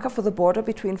wonderful marker for the border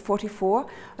between 44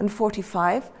 and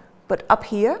 45, but up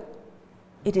here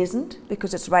it isn't,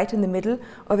 because it's right in the middle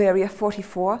of area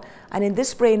 44, and in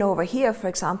this brain over here, for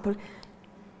example,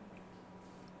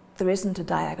 there isn't a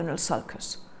diagonal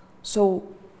sulcus. So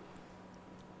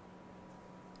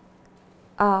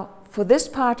for this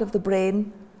part of the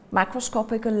brain,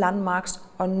 macroscopical landmarks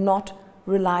are not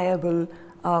reliable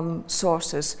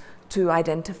sources to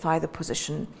identify the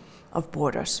position of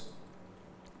borders.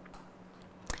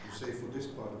 You say for this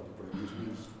part of the brain, which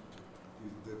means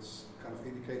that's kind of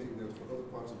indicating that for other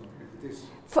parts of the brain it is?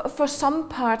 For some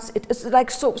parts, it's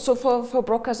like, so for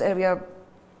Broca's area,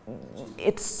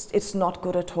 it's not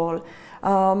good at all.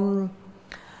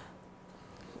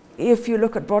 If you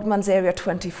look at Brodmann's area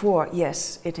 24,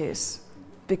 yes, it is,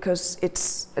 because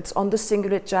it's on the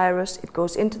cingulate gyrus, it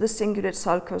goes into the cingulate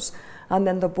sulcus, and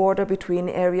then the border between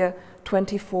area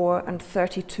 24 and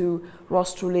 32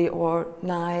 rostrally, or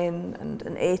 9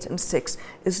 and 8 and 6,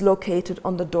 is located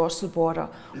on the dorsal border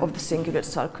of the cingulate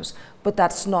sulcus. But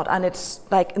that's not, and it's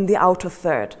like in the outer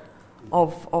third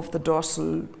of the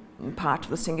dorsal part of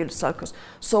the cingulate sulcus.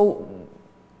 So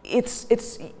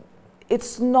it's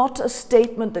not a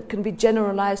statement that can be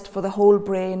generalized for the whole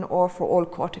brain or for all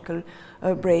cortical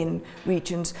brain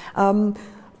regions.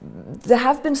 There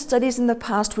have been studies in the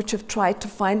past which have tried to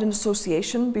find an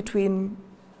association between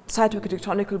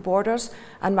cytoarchitectonical borders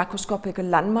and macroscopical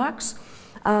landmarks.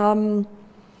 Then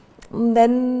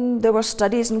there were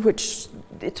studies in which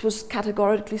it was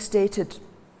categorically stated,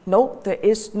 no, there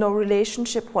is no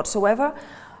relationship whatsoever.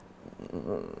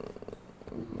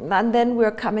 And then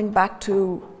we're coming back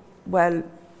to, well,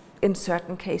 in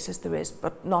certain cases there is,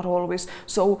 but not always.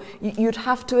 So you'd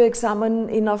have to examine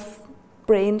enough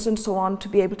brains and so on to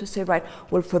be able to say, right,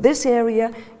 well, for this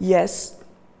area, yes,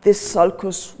 this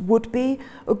sulcus would be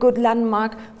a good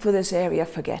landmark. For this area,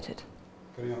 forget it.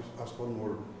 Can I ask one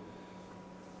more,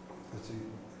 let's see,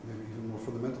 maybe even more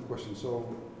fundamental question?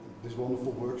 So this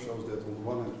wonderful work shows that on the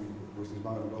one hand, with this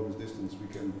myelin distance, we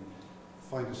can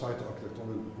find the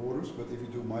cytoarchitectonic borders, but if you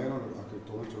do myelin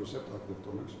architectonics or receptor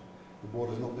architectonics, the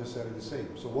border is not necessarily the same.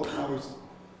 So what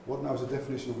now is the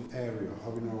definition of area?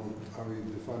 Are we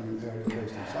defining an area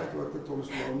based on cytoarchitectonics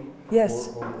alone? Yes.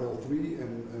 Or on all three?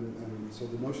 And so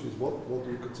the notion is, what do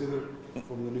we consider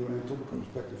from the neuroanatomical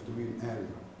perspective to be an area?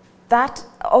 That's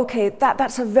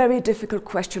a very difficult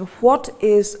question. What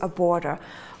is a border?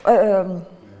 An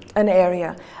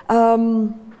area?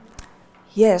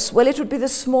 Yes, well, it would be the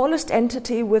smallest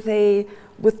entity with the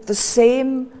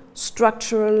same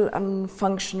structural and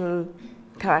functional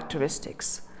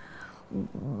characteristics.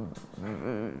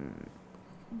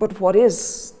 But what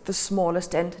is the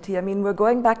smallest entity? I mean, we're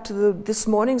going back to this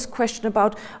morning's question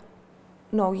about,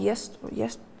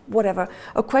 whatever.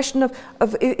 A question of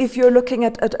if you're looking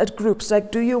at groups,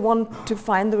 like, do you want to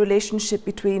find the relationship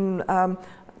between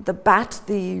the bat,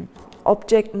 the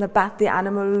object, and the bat, the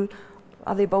animal?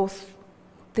 Are they both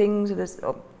things?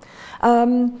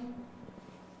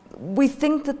 We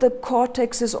think that the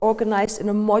cortex is organized in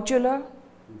a modular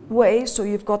way, so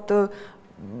you've got the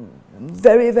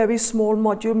very, very small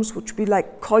modules, which would be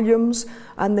like columns,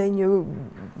 and then you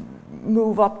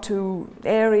move up to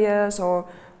areas or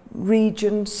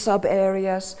regions,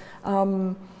 sub-areas.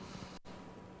 The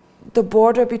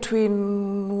border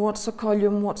between what's a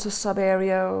column, what's a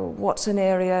sub-area, what's an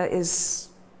area is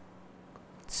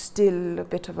still a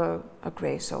bit of a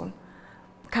grey zone.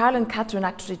 Carl and Catherine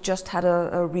actually just had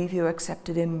a review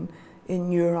accepted in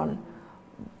Neuron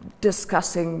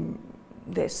discussing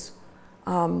this.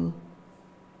 So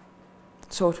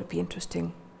it would be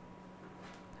interesting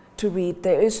to read.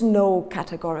 There is no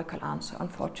categorical answer,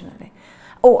 unfortunately.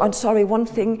 Oh, I'm sorry, one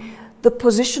thing, the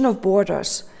position of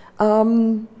borders.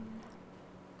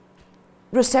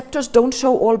 Receptors don't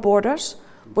show all borders,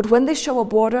 but when they show a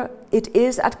border, it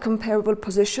is at comparable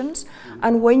positions.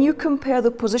 And when you compare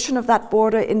the position of that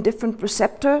border in different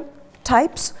receptor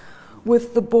types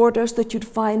with the borders that you'd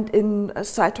find in a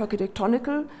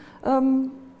cytoarchitectonical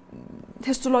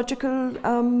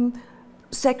histological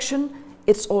section.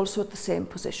 It's also at the same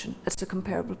position. It's a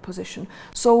comparable position.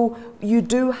 So you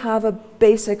do have a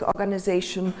basic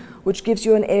organization which gives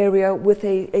you an area with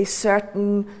a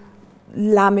certain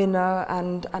laminar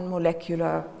and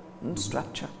molecular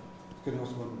structure. Can I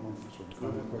ask one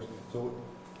final question? So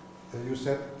you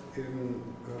said in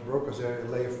Broca's area,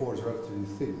 layer 4 is relatively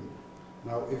thin.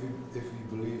 Now, if you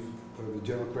believe the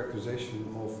general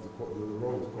characterization of the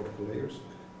role of the cortical layers,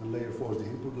 and layer 4 is the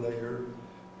input layer,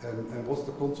 and what's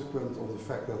the consequence of the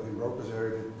fact that in Broca's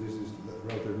area this is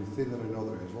relatively thinner than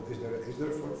other areas? What is there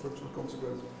a functional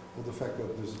consequence of the fact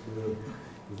that the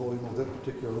volume of that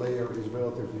particular layer is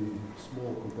relatively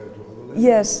small compared to other layers?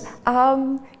 Yes.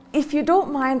 If you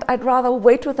don't mind, I'd rather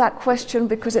wait with that question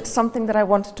because it's something that I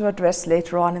wanted to address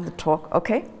later on in the talk.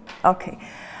 Okay? Okay.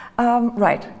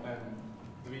 Right.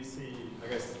 Do we see, I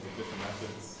guess with different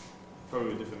methods,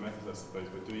 probably different methods I suppose,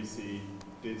 but do we see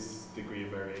this degree of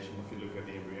variation if you look at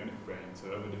the embryonic brain? So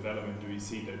over development, do we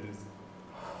see that this,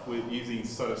 with using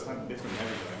sort of different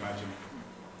methods, I imagine,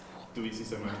 do we see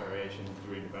so much variation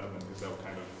during development because they'll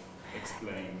kind of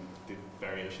explain the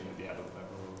variation at the adult level?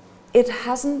 It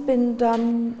hasn't been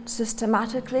done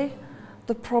systematically.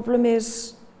 The problem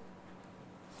is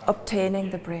obtaining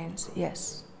the brains.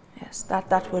 Yes, yes,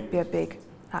 that would be a big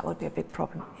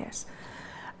problem. Yes.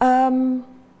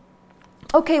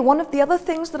 Okay, one of the other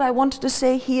things that I wanted to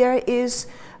say here is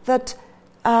that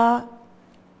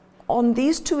on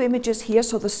these two images here,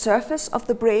 so the surface of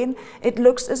the brain, it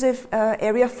looks as if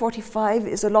area 45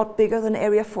 is a lot bigger than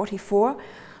area 44.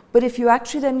 But if you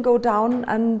actually then go down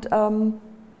and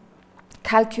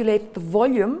calculate the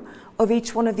volume of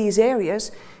each one of these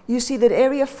areas, you see that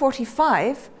area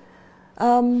 45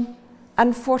 and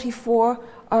 44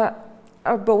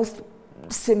 are both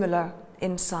similar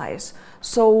in size.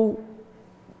 So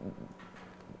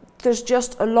there's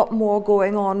just a lot more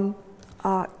going on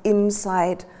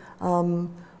inside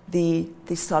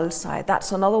the cell side.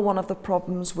 That's another one of the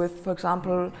problems with, for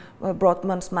example,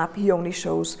 Brodmann's map. He only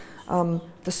shows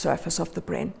the surface of the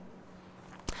brain.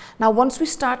 Now, once we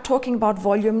start talking about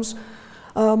volumes,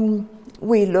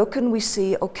 we look and we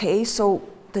see, okay, so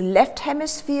the left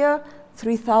hemisphere,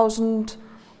 3,000,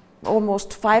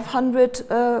 almost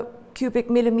 500 cubic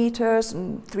millimeters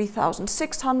and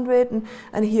 3,600,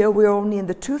 and here we're only in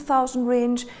the 2,000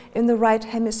 range in the right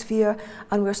hemisphere,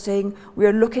 and we're saying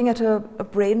we're looking at a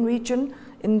brain region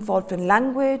involved in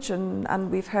language,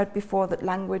 and we've heard before that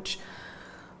language,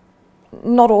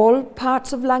 not all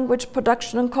parts of language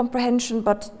production and comprehension,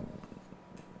 but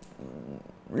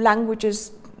language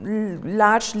is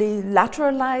largely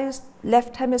lateralized,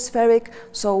 left hemispheric,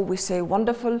 so we say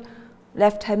wonderful,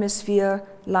 left hemisphere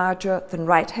larger than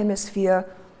right hemisphere.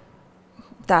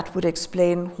 That would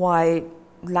explain why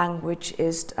language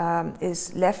is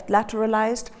left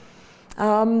lateralized.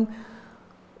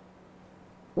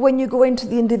 When you go into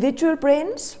the individual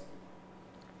brains,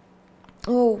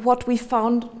 what we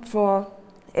found for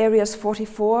areas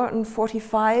 44 and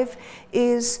 45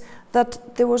 is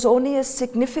that there was only a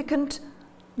significant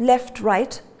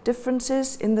left-right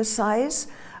differences in the size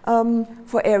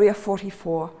for area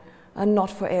 44 and not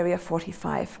for area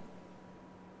 45.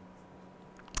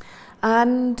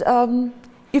 And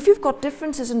if you've got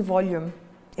differences in volume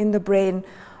in the brain,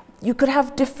 you could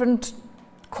have different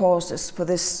causes for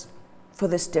this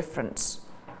difference.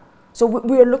 So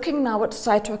we're looking now at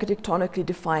cytoarchitectonically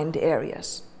defined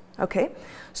areas. Okay,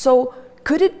 so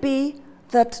could it be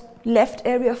that left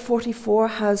area 44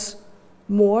 has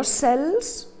more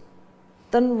cells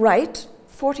than right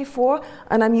 44?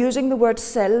 And I'm using the word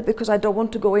cell because I don't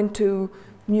want to go into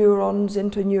neurons,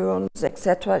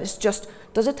 etc. It's just,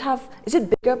 is it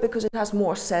bigger because it has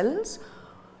more cells?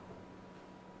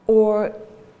 Or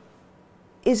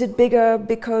is it bigger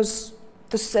because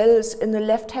the cells in the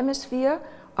left hemisphere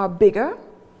are bigger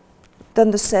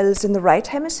than the cells in the right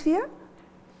hemisphere?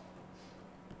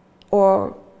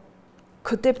 Or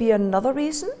could there be another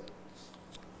reason?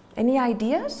 Any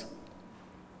ideas?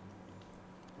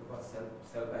 What about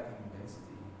cell packing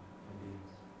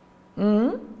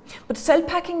density? But cell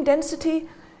packing density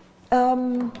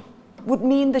would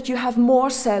mean that you have more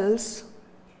cells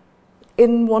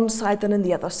in one side than in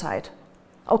the other side.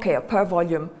 Okay, per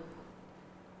volume.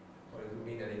 Or it would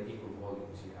mean that in equal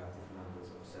volumes you have different numbers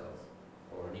of cells,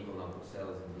 or an equal number of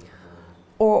cells in different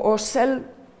volumes. Or cell.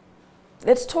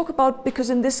 Let's talk about,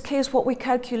 because in this case what we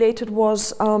calculated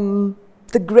was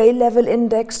the gray level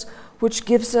index, which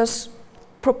gives us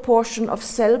proportion of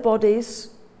cell bodies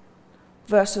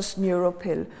versus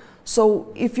neuropil.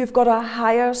 So if you've got a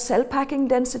higher cell packing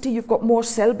density, you've got more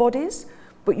cell bodies,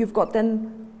 but you've got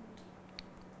then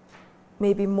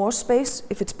maybe more space.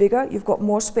 If it's bigger, you've got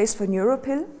more space for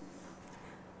neuropil.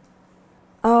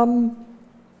 In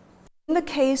the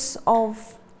case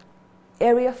of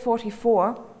area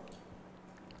 44,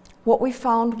 what we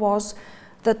found was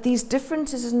that these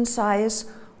differences in size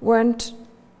weren't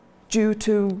due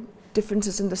to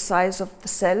differences in the size of the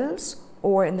cells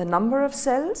or in the number of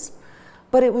cells,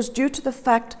 but it was due to the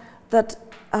fact that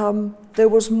there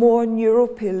was more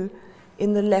neuropil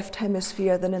in the left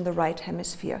hemisphere than in the right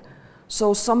hemisphere.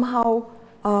 So somehow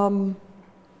the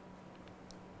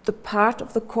part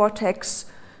of the cortex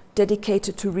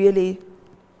dedicated to really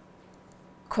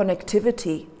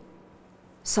connectivity,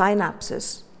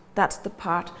 synapses, that's the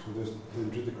part. So there's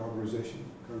dendritic arborization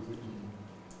currently?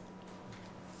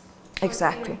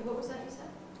 Exactly. What was that you said?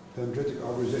 Dendritic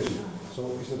arborization.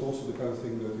 So is that also the kind of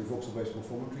thing that if voxel-based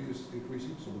morphometry is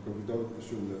increasing? So because we don't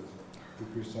assume that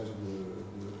increased size of the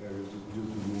areas is due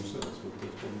to more cells, but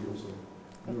that's probably also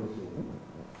neuropil.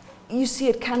 You see,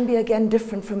 it can be again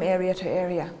different from area to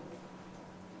area.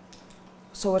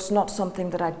 So it's not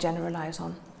something that I generalize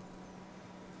on.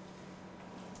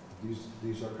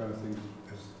 These are kind of things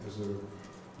as a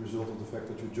result of the fact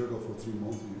that you juggle for 3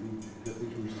 months, you get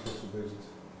increased voxel-based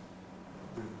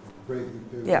gray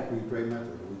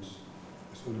matter, which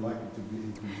is unlikely to be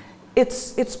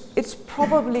increased. It's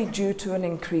probably due to an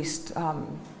increased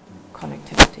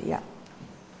connectivity, yeah.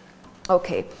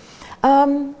 Okay.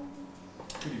 Could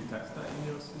you test that in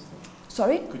your system?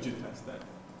 Sorry? Could you test that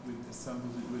with the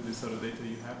samples, with the sort of data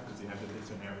you have, because you have the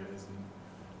different areas, and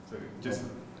so just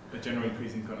a general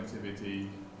increase in connectivity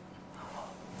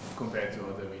compared to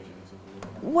other regions of the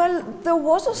world? Well, there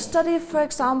was a study, for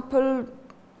example,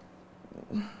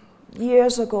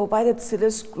 years ago by the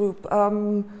Zillis group.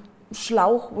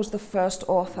 Schlauch was the first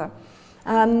author,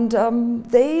 and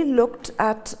they looked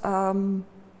at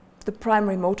the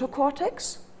primary motor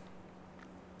cortex,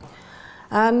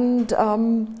 and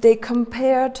they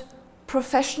compared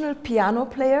professional piano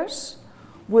players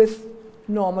with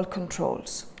normal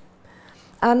controls.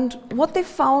 And what they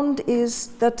found is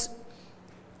that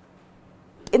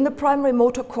in the primary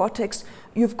motor cortex,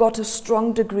 you've got a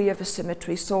strong degree of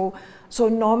asymmetry. So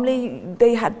normally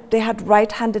they had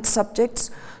right-handed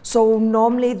subjects. So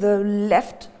normally the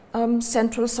left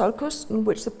central sulcus, in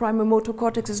which the primary motor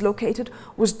cortex is located,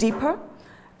 was deeper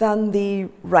than the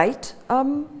right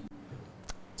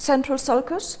central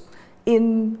sulcus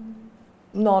in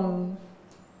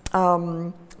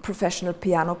non-professional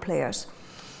piano players.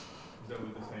 That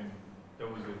was the same.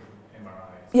 That was with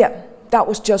MRI. Yeah, that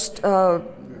was just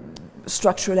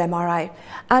structural MRI.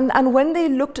 And when they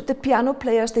looked at the piano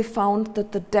players, they found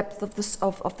that the depth of the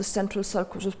central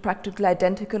sulcus was practically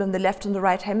identical in the left and the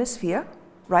right hemisphere,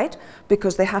 right?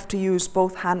 Because they have to use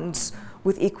both hands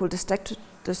with equal dexterity,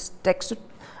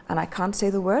 and I can't say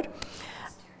the word.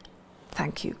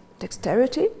 Thank you,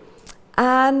 dexterity.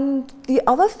 And the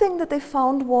other thing that they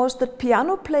found was that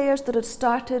piano players that had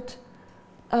started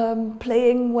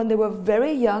playing when they were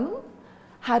very young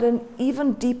had an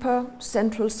even deeper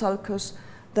central sulcus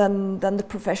than the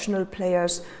professional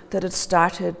players that had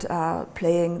started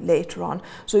playing later on.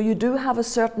 So you do have a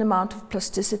certain amount of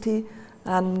plasticity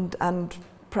and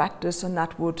practice, and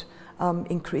that would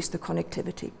increase the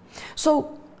connectivity.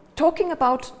 So talking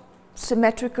about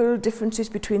symmetrical differences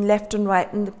between left and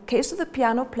right, in the case of the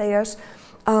piano players,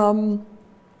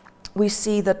 we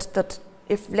see that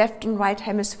if left and right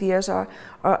hemispheres are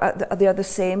the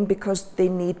same because they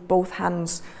need both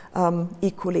hands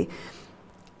equally.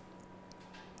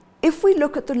 If we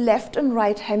look at the left and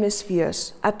right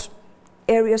hemispheres at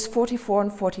areas 44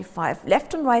 and 45,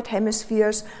 left and right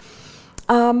hemispheres,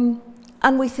 and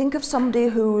we think of somebody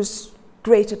who's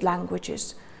great at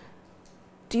languages,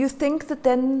 do you think that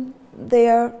then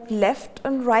their left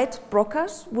and right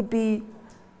Broca's would be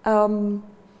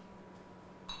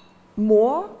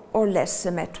more or less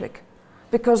symmetric?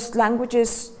 Because language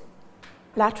is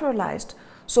lateralized.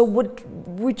 So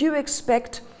would you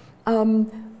expect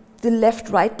the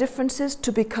left-right differences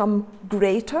to become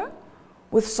greater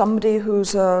with somebody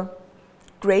who's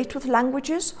great with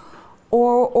languages,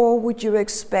 or would you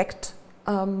expect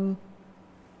the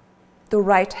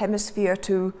right hemisphere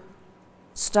to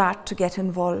start to get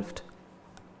involved?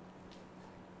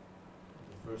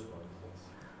 The first one.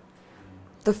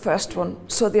 The first one.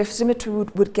 So the asymmetry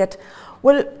would get,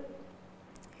 well,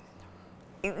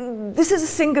 this is a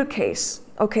single case,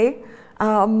 okay?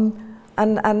 And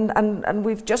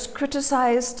we've just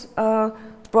criticized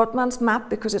Brodmann's map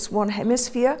because it's one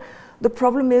hemisphere. The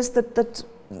problem is that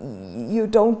you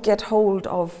don't get hold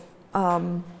of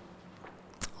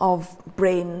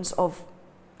brains of,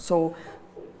 so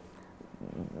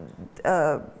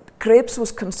Krebs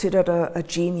was considered a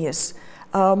genius.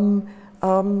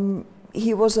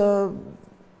 He was a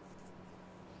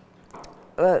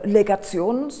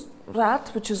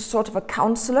Legationsrat, which is sort of a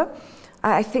counselor.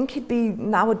 I think he'd be,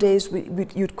 nowadays,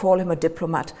 you'd call him a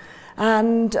diplomat.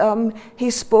 And he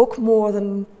spoke more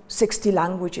than 60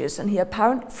 languages, and he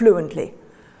apparently fluently.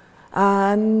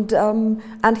 And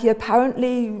he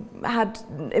apparently had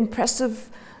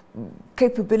impressive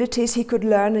capabilities. He could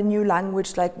learn a new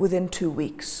language like within 2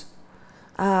 weeks.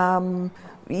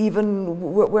 Even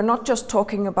we're not just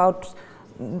talking about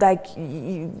like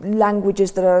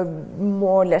languages that are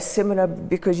more or less similar,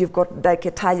 because you've got like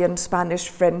Italian, Spanish,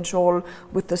 French, all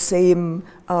with the same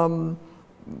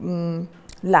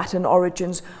Latin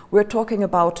origins. We're talking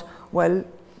about, well,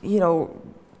 you know,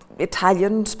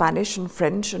 Italian, Spanish, and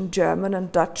French, and German,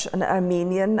 and Dutch, and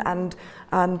Armenian, and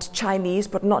Chinese,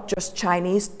 but not just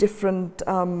Chinese, different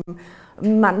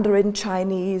Mandarin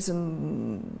Chinese,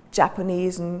 and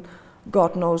Japanese, and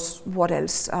God knows what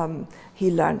else he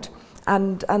learned.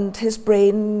 And his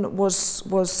brain was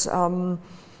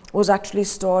actually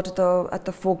stored at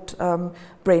the Vogt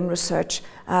Brain Research,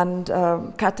 and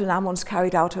Catherine Ammons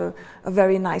carried out a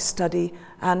very nice study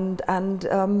and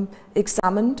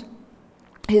examined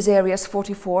his areas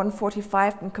 44 and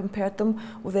 45 and compared them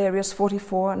with areas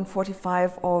 44 and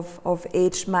 45 of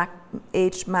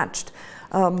age-matched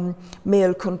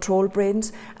male control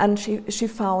brains, and she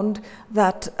found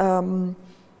that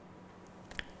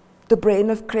the brain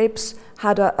of Krebs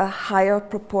had a higher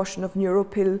proportion of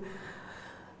neuropil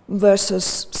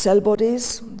versus cell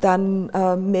bodies than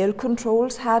male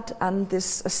controls had, and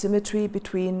this asymmetry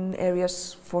between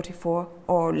areas 44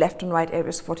 or left and right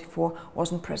areas 44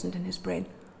 wasn't present in his brain.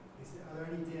 Are there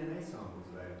any DNA samples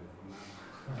available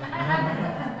from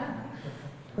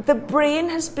that? The brain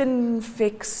has been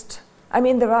fixed. I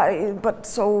mean, there are, but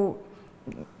so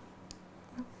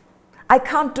I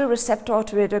can't do receptor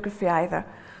autoradiography either,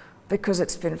 because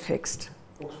it's been fixed.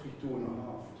 Foxby 2.5.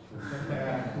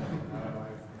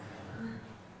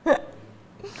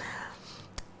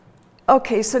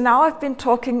 Okay, so now I've been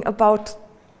talking about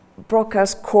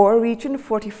Broca's core region,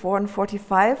 44 and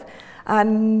 45,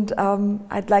 and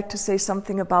I'd like to say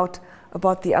something about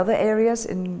the other areas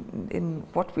in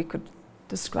what we could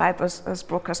describe as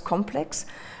Broca's complex,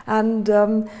 and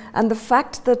the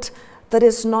fact that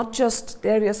it's not just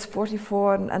areas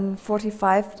 44 and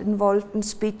 45 involved in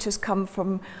speech has come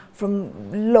from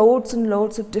loads and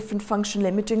loads of different functional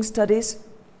imaging studies.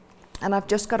 And I've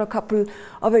just got a couple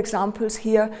of examples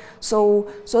here. So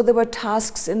there were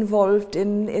tasks involved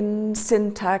in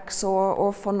syntax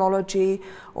or phonology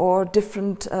or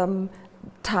different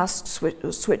task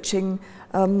switching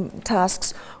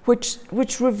tasks,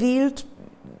 which revealed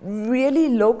really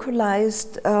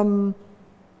localized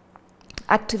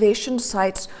activation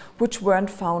sites which weren't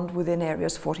found within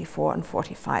areas 44 and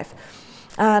 45.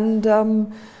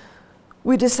 And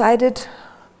we decided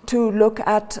to look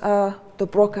at the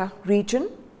Broca region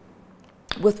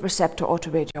with receptor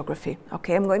autoradiography.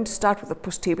 Okay, I'm going to start with the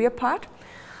posterior part.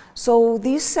 So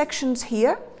these sections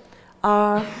here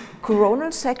are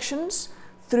coronal sections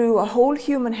through a whole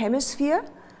human hemisphere,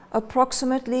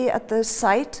 approximately at the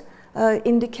site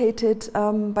indicated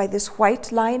by this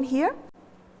white line here.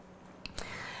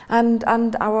 And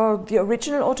the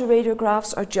original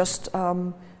autoradiographs are just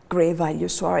gray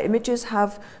values. So our images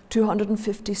have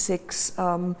 256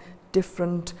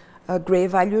 different gray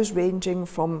values, ranging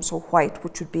from white,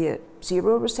 which would be a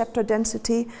 0 receptor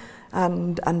density,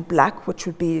 and black, which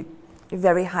would be a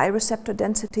very high receptor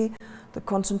density. The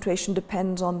concentration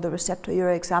depends on the receptor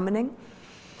you're examining.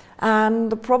 And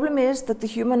the problem is that the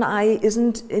human eye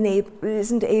isn't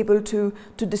able to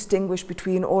distinguish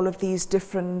between all of these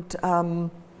different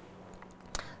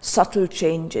subtle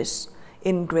changes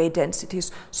in gray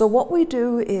densities. So what we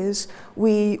do is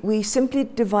we simply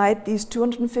divide these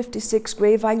 256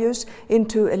 gray values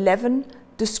into 11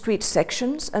 discrete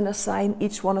sections and assign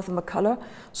each one of them a color.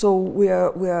 So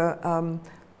we're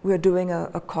doing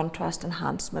a contrast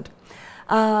enhancement.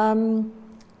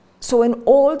 So in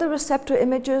all the receptor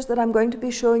images that I'm going to be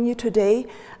showing you today,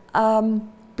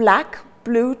 black,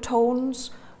 blue tones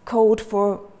code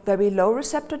for very low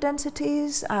receptor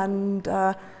densities, and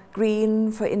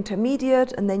green for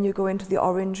intermediate, and then you go into the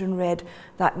orange and red,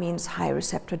 that means high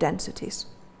receptor densities.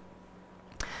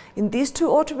 In these two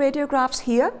autoradiographs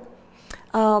here,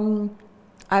 I'm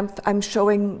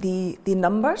showing the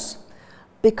numbers,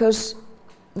 because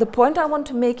the point I want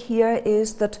to make here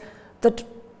is that the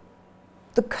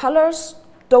colors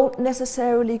don't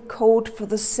necessarily code for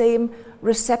the same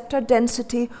receptor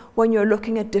density when you're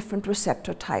looking at different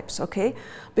receptor types, okay?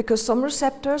 Because some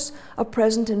receptors are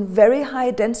present in very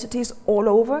high densities all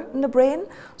over in the brain.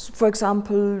 So for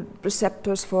example,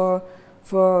 receptors for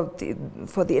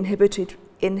the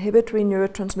inhibitory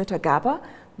neurotransmitter GABA,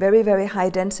 very, very high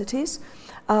densities.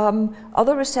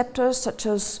 Other receptors such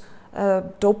as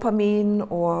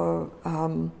dopamine or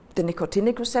the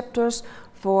nicotinic receptors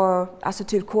for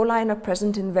acetylcholine are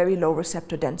present in very low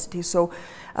receptor density. So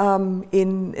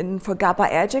for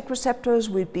GABAergic receptors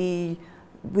would be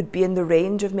in the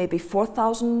range of maybe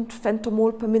 4,000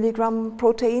 femtomole per milligram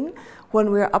protein when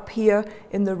we're up here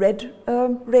in the red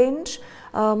range.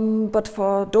 But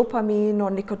for dopamine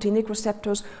or nicotinic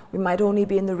receptors, we might only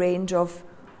be in the range of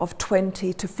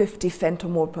 20 to 50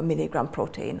 femtomole per milligram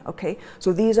protein, okay?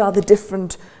 So these are the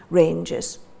different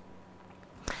ranges.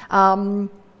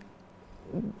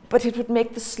 But it would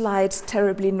make the slides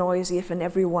terribly noisy if in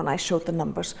every one I showed the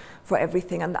numbers for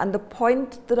everything. And the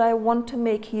point that I want to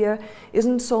make here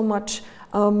isn't so much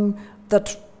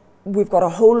that we've got a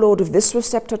whole load of this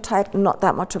receptor type and not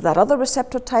that much of that other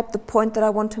receptor type. The point that I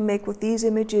want to make with these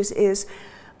images is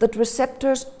that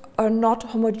receptors are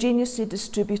not homogeneously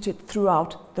distributed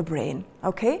throughout the brain,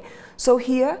 okay? So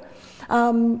here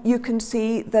you can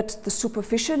see that the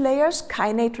superficial layers,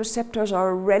 kainate receptors,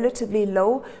 are relatively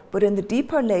low, but in the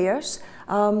deeper layers,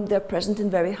 they're present in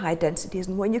very high densities.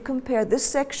 And when you compare this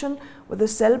section with the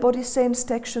cell body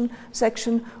section,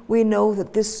 we know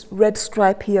that this red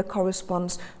stripe here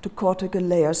corresponds to cortical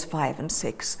layers 5 and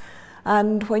 6.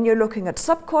 And when you're looking at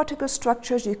subcortical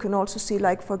structures, you can also see,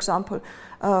 like, for example,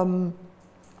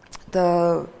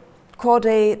 the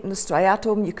caudate and the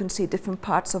striatum. You can see different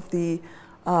parts of the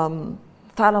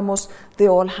thalamus. They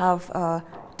all have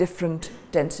different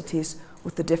densities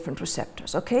with the different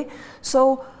receptors, okay?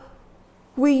 So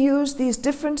we use these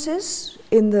differences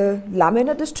in the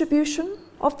laminar distribution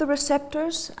of the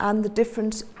receptors and the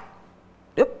differences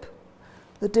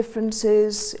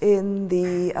in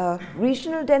the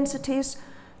regional densities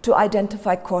to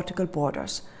identify cortical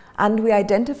borders. And we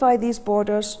identify these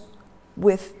borders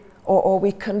with, or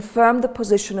we confirm the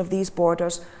position of these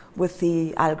borders with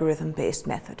the algorithm-based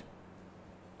method.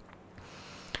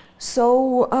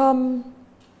 So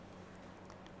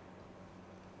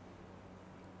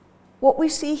what we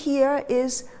see here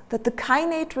is that the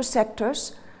kainate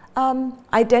receptors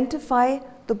identify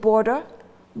the border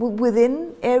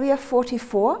within area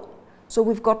 44. So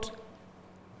we've got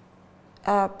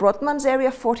Brodmann's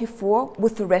area 44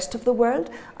 with the rest of the world,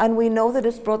 and we know that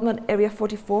it's Brodmann area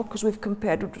 44 because we've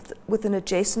compared it with an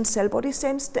adjacent cell body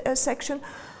section.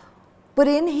 But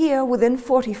in here, within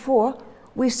 44,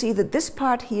 we see that this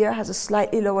part here has a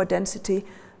slightly lower density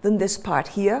than this part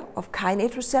here of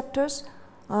kainate receptors.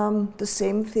 The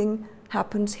same thing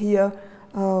happens here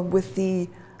with the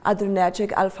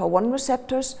adrenergic alpha-1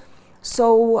 receptors.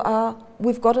 So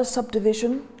we've got a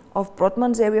subdivision of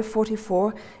Brodmann's area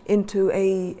 44 into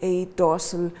a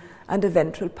dorsal and a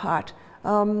ventral part.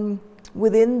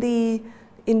 Within the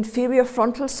inferior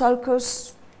frontal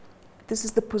sulcus, this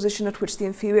is the position at which the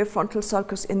inferior frontal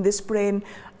sulcus in this brain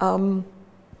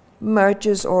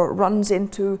merges or runs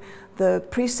into the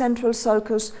precentral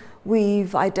sulcus.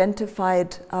 We've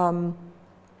identified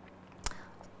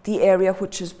the area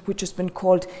which has been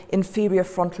called inferior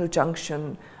frontal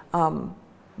junction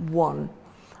 1.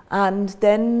 And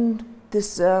then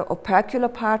this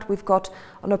opercular part, we've got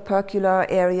an opercular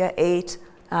area 8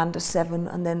 and a 7,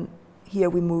 and then here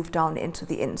we move down into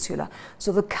the insula.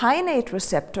 So the kainate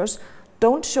receptors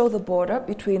don't show the border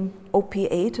between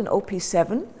OP8 and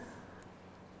OP7,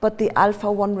 but the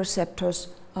alpha-1 receptors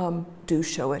do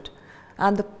show it.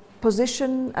 And the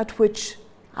position at which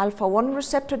alpha-1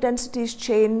 receptor densities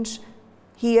change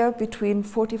here between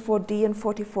 44D and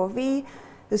 44V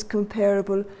is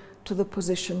comparable to the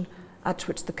position at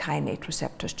which the kainate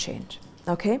receptors change,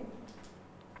 okay?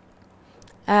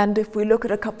 And if we look at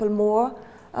a couple more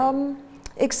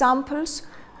examples,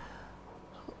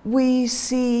 we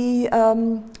see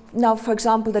now, for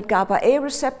example, that GABA-A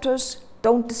receptors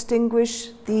don't distinguish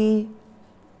the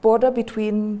border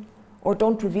between, or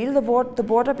don't reveal the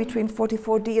border between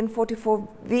 44D and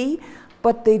 44V,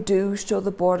 but they do show the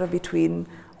border between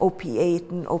OP8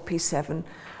 and OP7.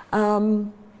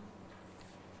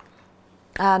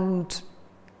 And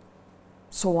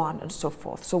so on and so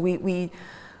forth. So we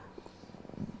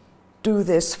do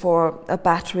this for a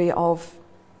battery of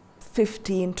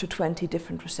 15 to 20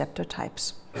 different receptor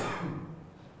types.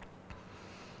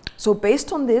 So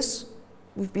based on this,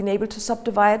 we've been able to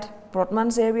subdivide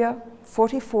Brodmann's area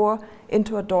 44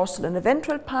 into a dorsal and a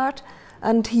ventral part,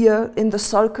 and here in the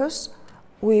sulcus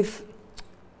we've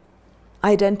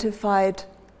identified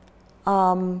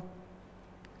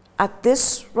at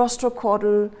this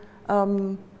rostrocaudal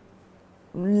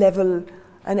level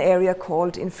an area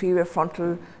called inferior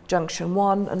frontal junction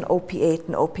 1 and OP8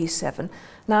 and OP7.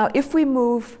 Now if we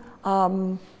move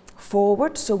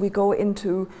forward, so we go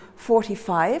into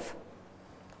 45,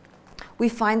 we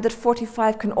find that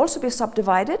 45 can also be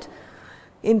subdivided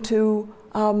into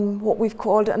what we've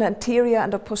called an anterior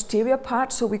and a posterior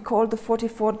part. So we called the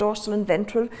 44 dorsal and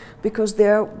ventral because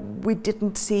there we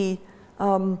didn't see,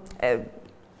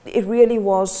 it really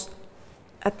was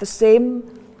at the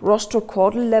same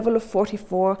rostrocaudal level of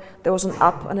 44, there was an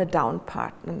up and a down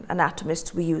part. And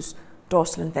anatomists, we use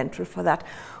dorsal and ventral for that.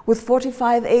 With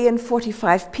 45A and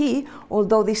 45P,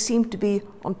 although they seem to be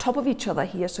on top of each other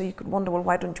here, so you could wonder, well,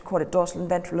 why don't you call it dorsal and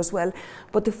ventral as well?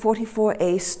 But the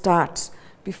 44A starts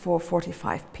before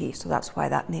 45P, so that's why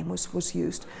that name was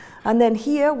used. And then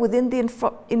here, within the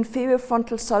inferior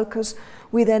frontal sulcus,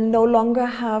 we then no longer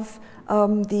have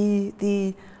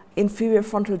the inferior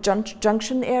frontal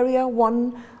junction area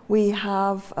 1, we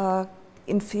have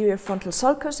inferior frontal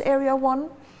sulcus area 1,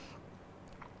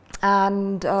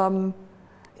 and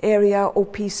area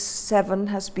OP7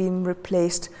 has been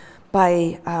replaced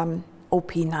by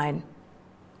OP9.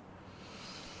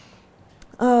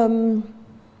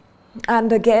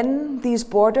 And again, these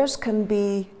borders can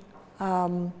be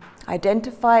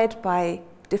identified by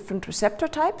different receptor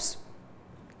types.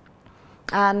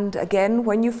 And again,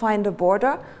 when you find a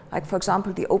border, like for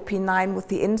example the OP9 with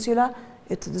the insula,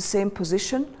 it's the same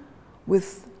position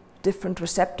with different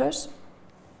receptors.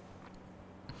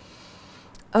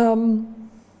 The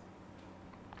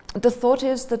thought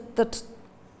is that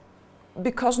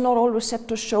because not all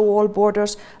receptors show all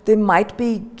borders, they might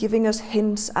be giving us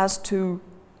hints as to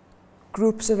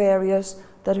groups of areas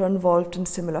that are involved in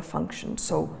similar functions,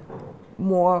 so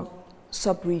more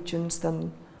subregions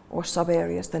than, or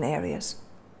sub-areas than areas.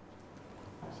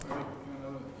 Sorry, can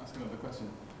I ask another question?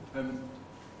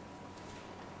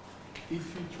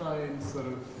 If you try and sort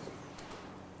of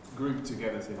group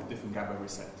together, say, the different GABA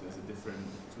receptors, the different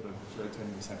sort of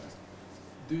serotonin receptors,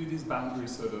 do these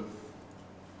boundaries sort of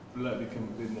become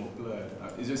a bit more blurred?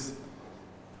 It's just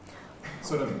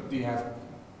sort of, do you have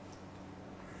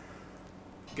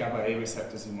GABA A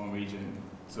receptors in one region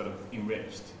sort of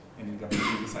enriched, and then GABA B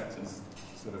receptors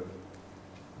sort of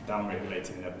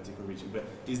downregulated in that particular region? But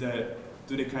do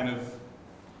they kind of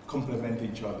complement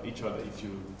each other if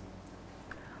you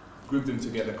group them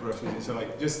together correctly? So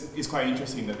like, just, it's quite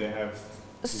interesting that they have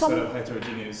sort of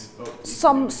heterogeneous.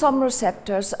 Some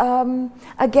receptors.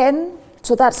 Again,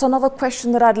 so that's another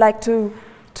question that I'd like to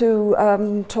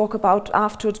talk about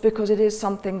afterwards, because it is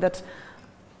something that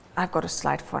I've got a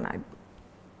slide for now.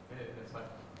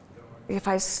 If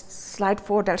I slide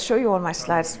forward, I'll show you all my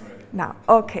slides now.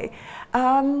 Okay.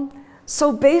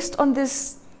 So based on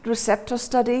this receptor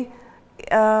study,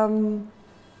 Catherine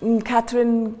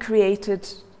created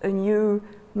a new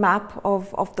map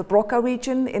of the Broca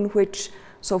region, in which,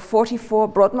 so 44,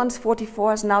 Brodmann's 44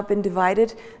 has now been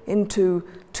divided into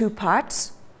two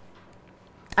parts.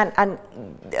 And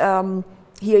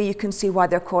here you can see why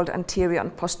they're called anterior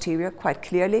and posterior quite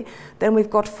clearly. Then we've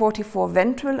got 44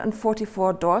 ventral and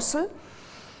 44 dorsal.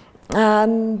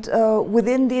 And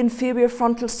within the inferior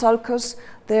frontal sulcus,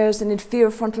 there's an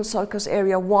inferior frontal sulcus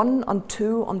area 1 and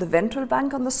 2 on the ventral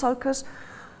bank on the sulcus.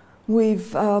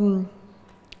 We've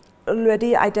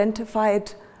already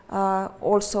identified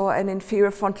also an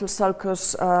inferior frontal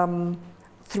sulcus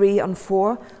 3 and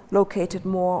 4, located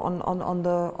more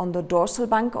on the dorsal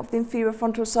bank of the inferior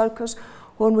frontal sulcus.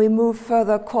 When we move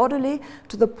further caudally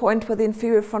to the point where the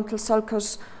inferior frontal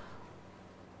sulcus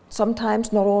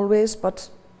sometimes, not always, but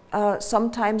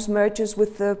sometimes merges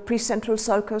with the precentral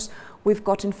sulcus, we've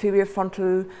got inferior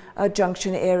frontal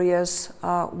junction areas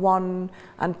 1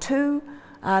 and 2,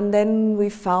 and then we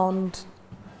found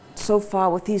so far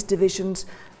with these divisions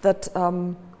that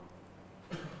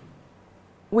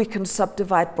we can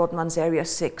subdivide Brodmann's area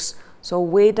 6. So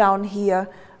way down here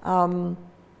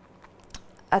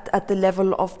at the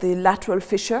level of the lateral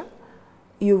fissure,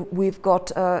 we've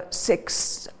got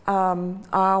 6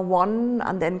 R1,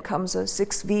 and then comes a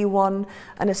 6V1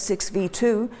 and a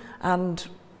 6V2, and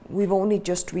we've only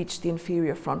just reached the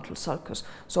inferior frontal sulcus.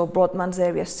 So Brodmann's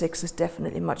area 6 is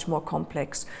definitely much more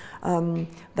complex than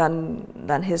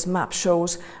his map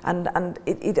shows, and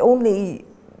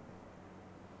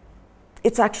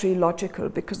it's actually logical,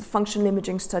 because the functional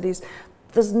imaging studies,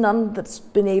 there's none that's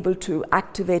been able to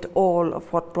activate all of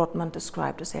what Brodmann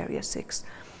described as area 6.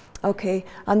 Okay,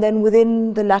 and then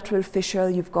within the lateral fissure,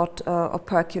 you've got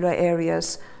opercular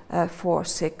areas 4,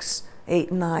 6,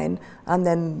 8, 9, and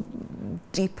then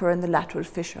deeper in the lateral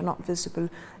fissure, not visible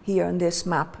here on this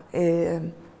map,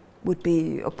 would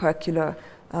be opercular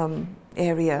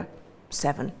area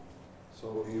 7.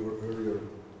 So in your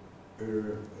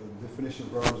earlier definition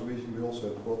of Brown's region, we also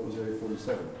had Botman's area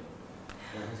 47.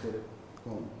 Why has that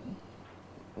gone?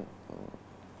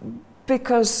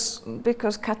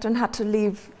 Because Catherine had to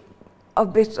leave a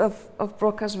bit of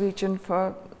Broca's region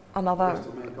for another,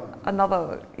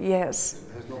 yes.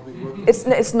 It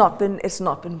has not been worked on? It's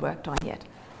not been worked on yet.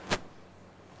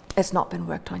 It's not been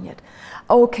worked on yet.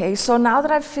 Okay, so now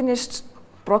that I've finished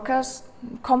Broca's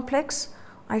complex,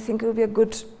 I think it will be a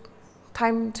good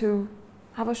time to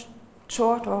have a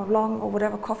short or long or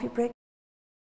whatever coffee break.